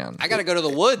to man. I got to go to the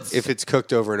woods. If it's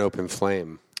cooked over an open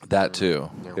flame. That too.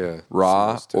 Yeah.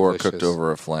 Raw It's the most or delicious. cooked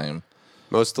over a flame.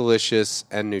 Most delicious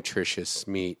and nutritious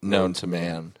meat Known to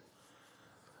man.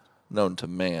 Known to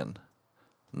man.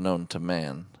 Known to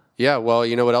man. Yeah, well,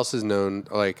 you know what else is known?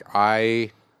 Like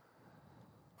I've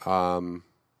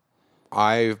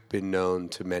been known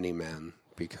to many men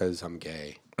because I'm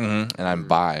gay. And I'm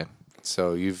bi.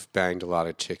 So you've banged a lot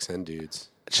of chicks and dudes.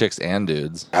 Chicks and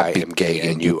dudes. I am gay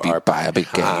and you are bi. I'm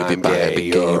gay,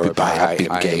 you're bi. I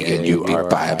am gay and you are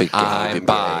bi. I'm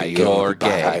bi, you're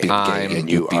gay. And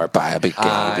you are bi.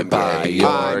 I'm bi,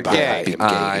 you're gay.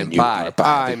 I'm bi.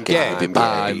 I'm gay. I'm bi.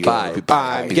 I'm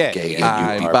gay. I'm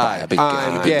bi.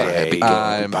 I'm gay.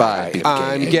 I'm bi.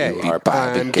 I'm gay. I'm bi.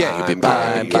 I'm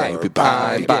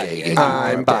gay.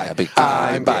 I'm bi. I'm bi.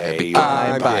 I'm bi. I'm bi.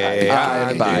 I'm bi. I'm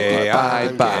bi. I'm bi.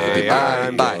 I'm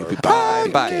bi.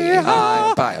 I'm bi.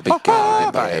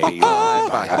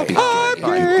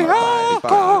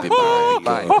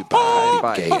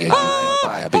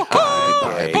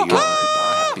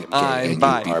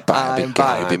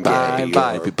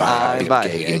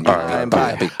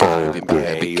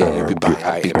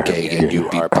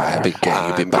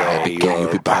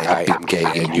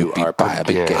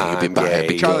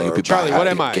 Charlie, what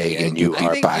am I? I think you're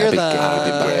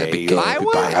the bi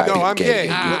one? No, I'm gay.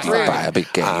 What's Randy?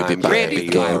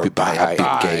 Randy's the bi one.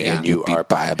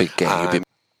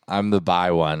 I'm the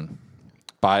buy one.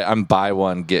 I'm buy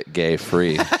one, get gay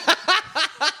free.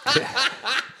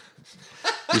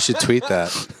 You should tweet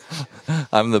that.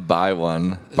 I'm the buy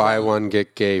one. Buy one,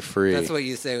 get gay free. That's what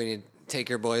you say when you take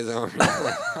your boys home.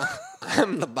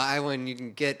 I'm the buy one. You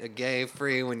can get a gay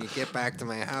free when you get back to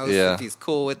my house Yeah. if he's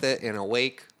cool with it and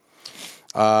awake.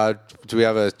 Do we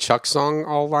have a Chuck song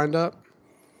all lined up?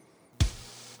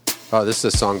 Oh, this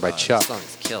is a song by Chuck. This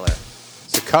song's killer.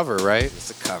 It's a cover, right? It's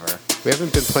a cover. We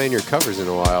haven't been playing your covers in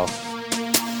a while.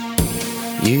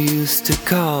 You used to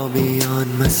call me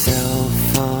on my cell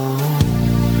phone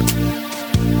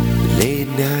late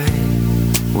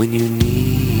night when you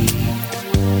need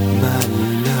my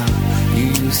love. You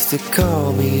used to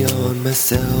call me on my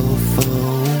cell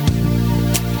phone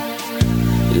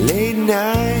late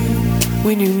night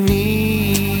when you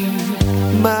need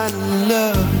my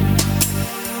love.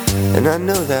 And I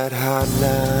know that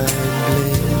hotline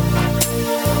bling,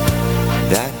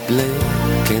 that bling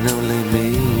can only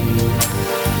mean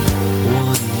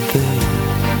one thing.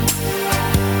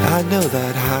 I know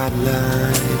that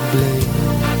hotline bling,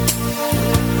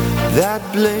 that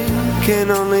bling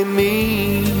can only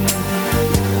mean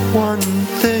one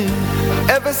thing.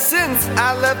 Ever since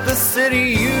I left the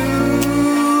city,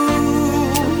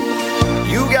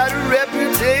 you got a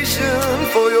reputation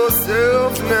for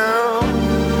yourself now.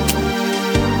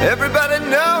 Everybody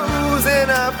knows and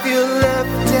I feel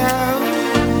left out.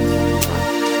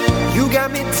 You got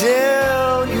me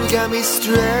down, you got me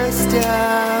stressed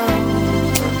out.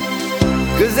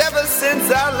 'Cause ever since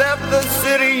I left the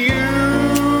city, you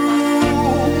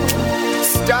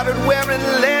started wearing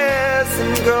less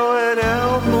and going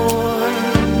out more.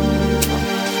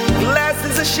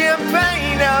 Glasses of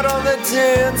champagne out on the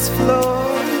dance floor,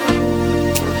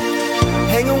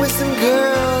 hanging with some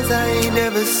girls I ain't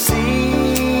never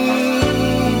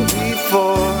seen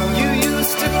before. You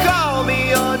used to call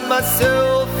me on my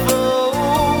cell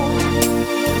phone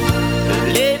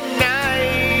late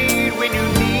night when you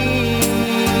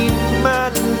need my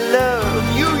love.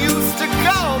 You used to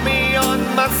call me on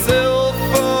my cell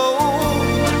phone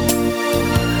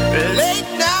late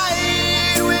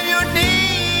night when you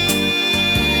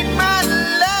need my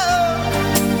love.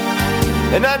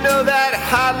 And I know that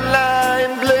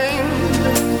hotline bling,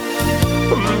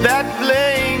 that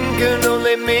bling can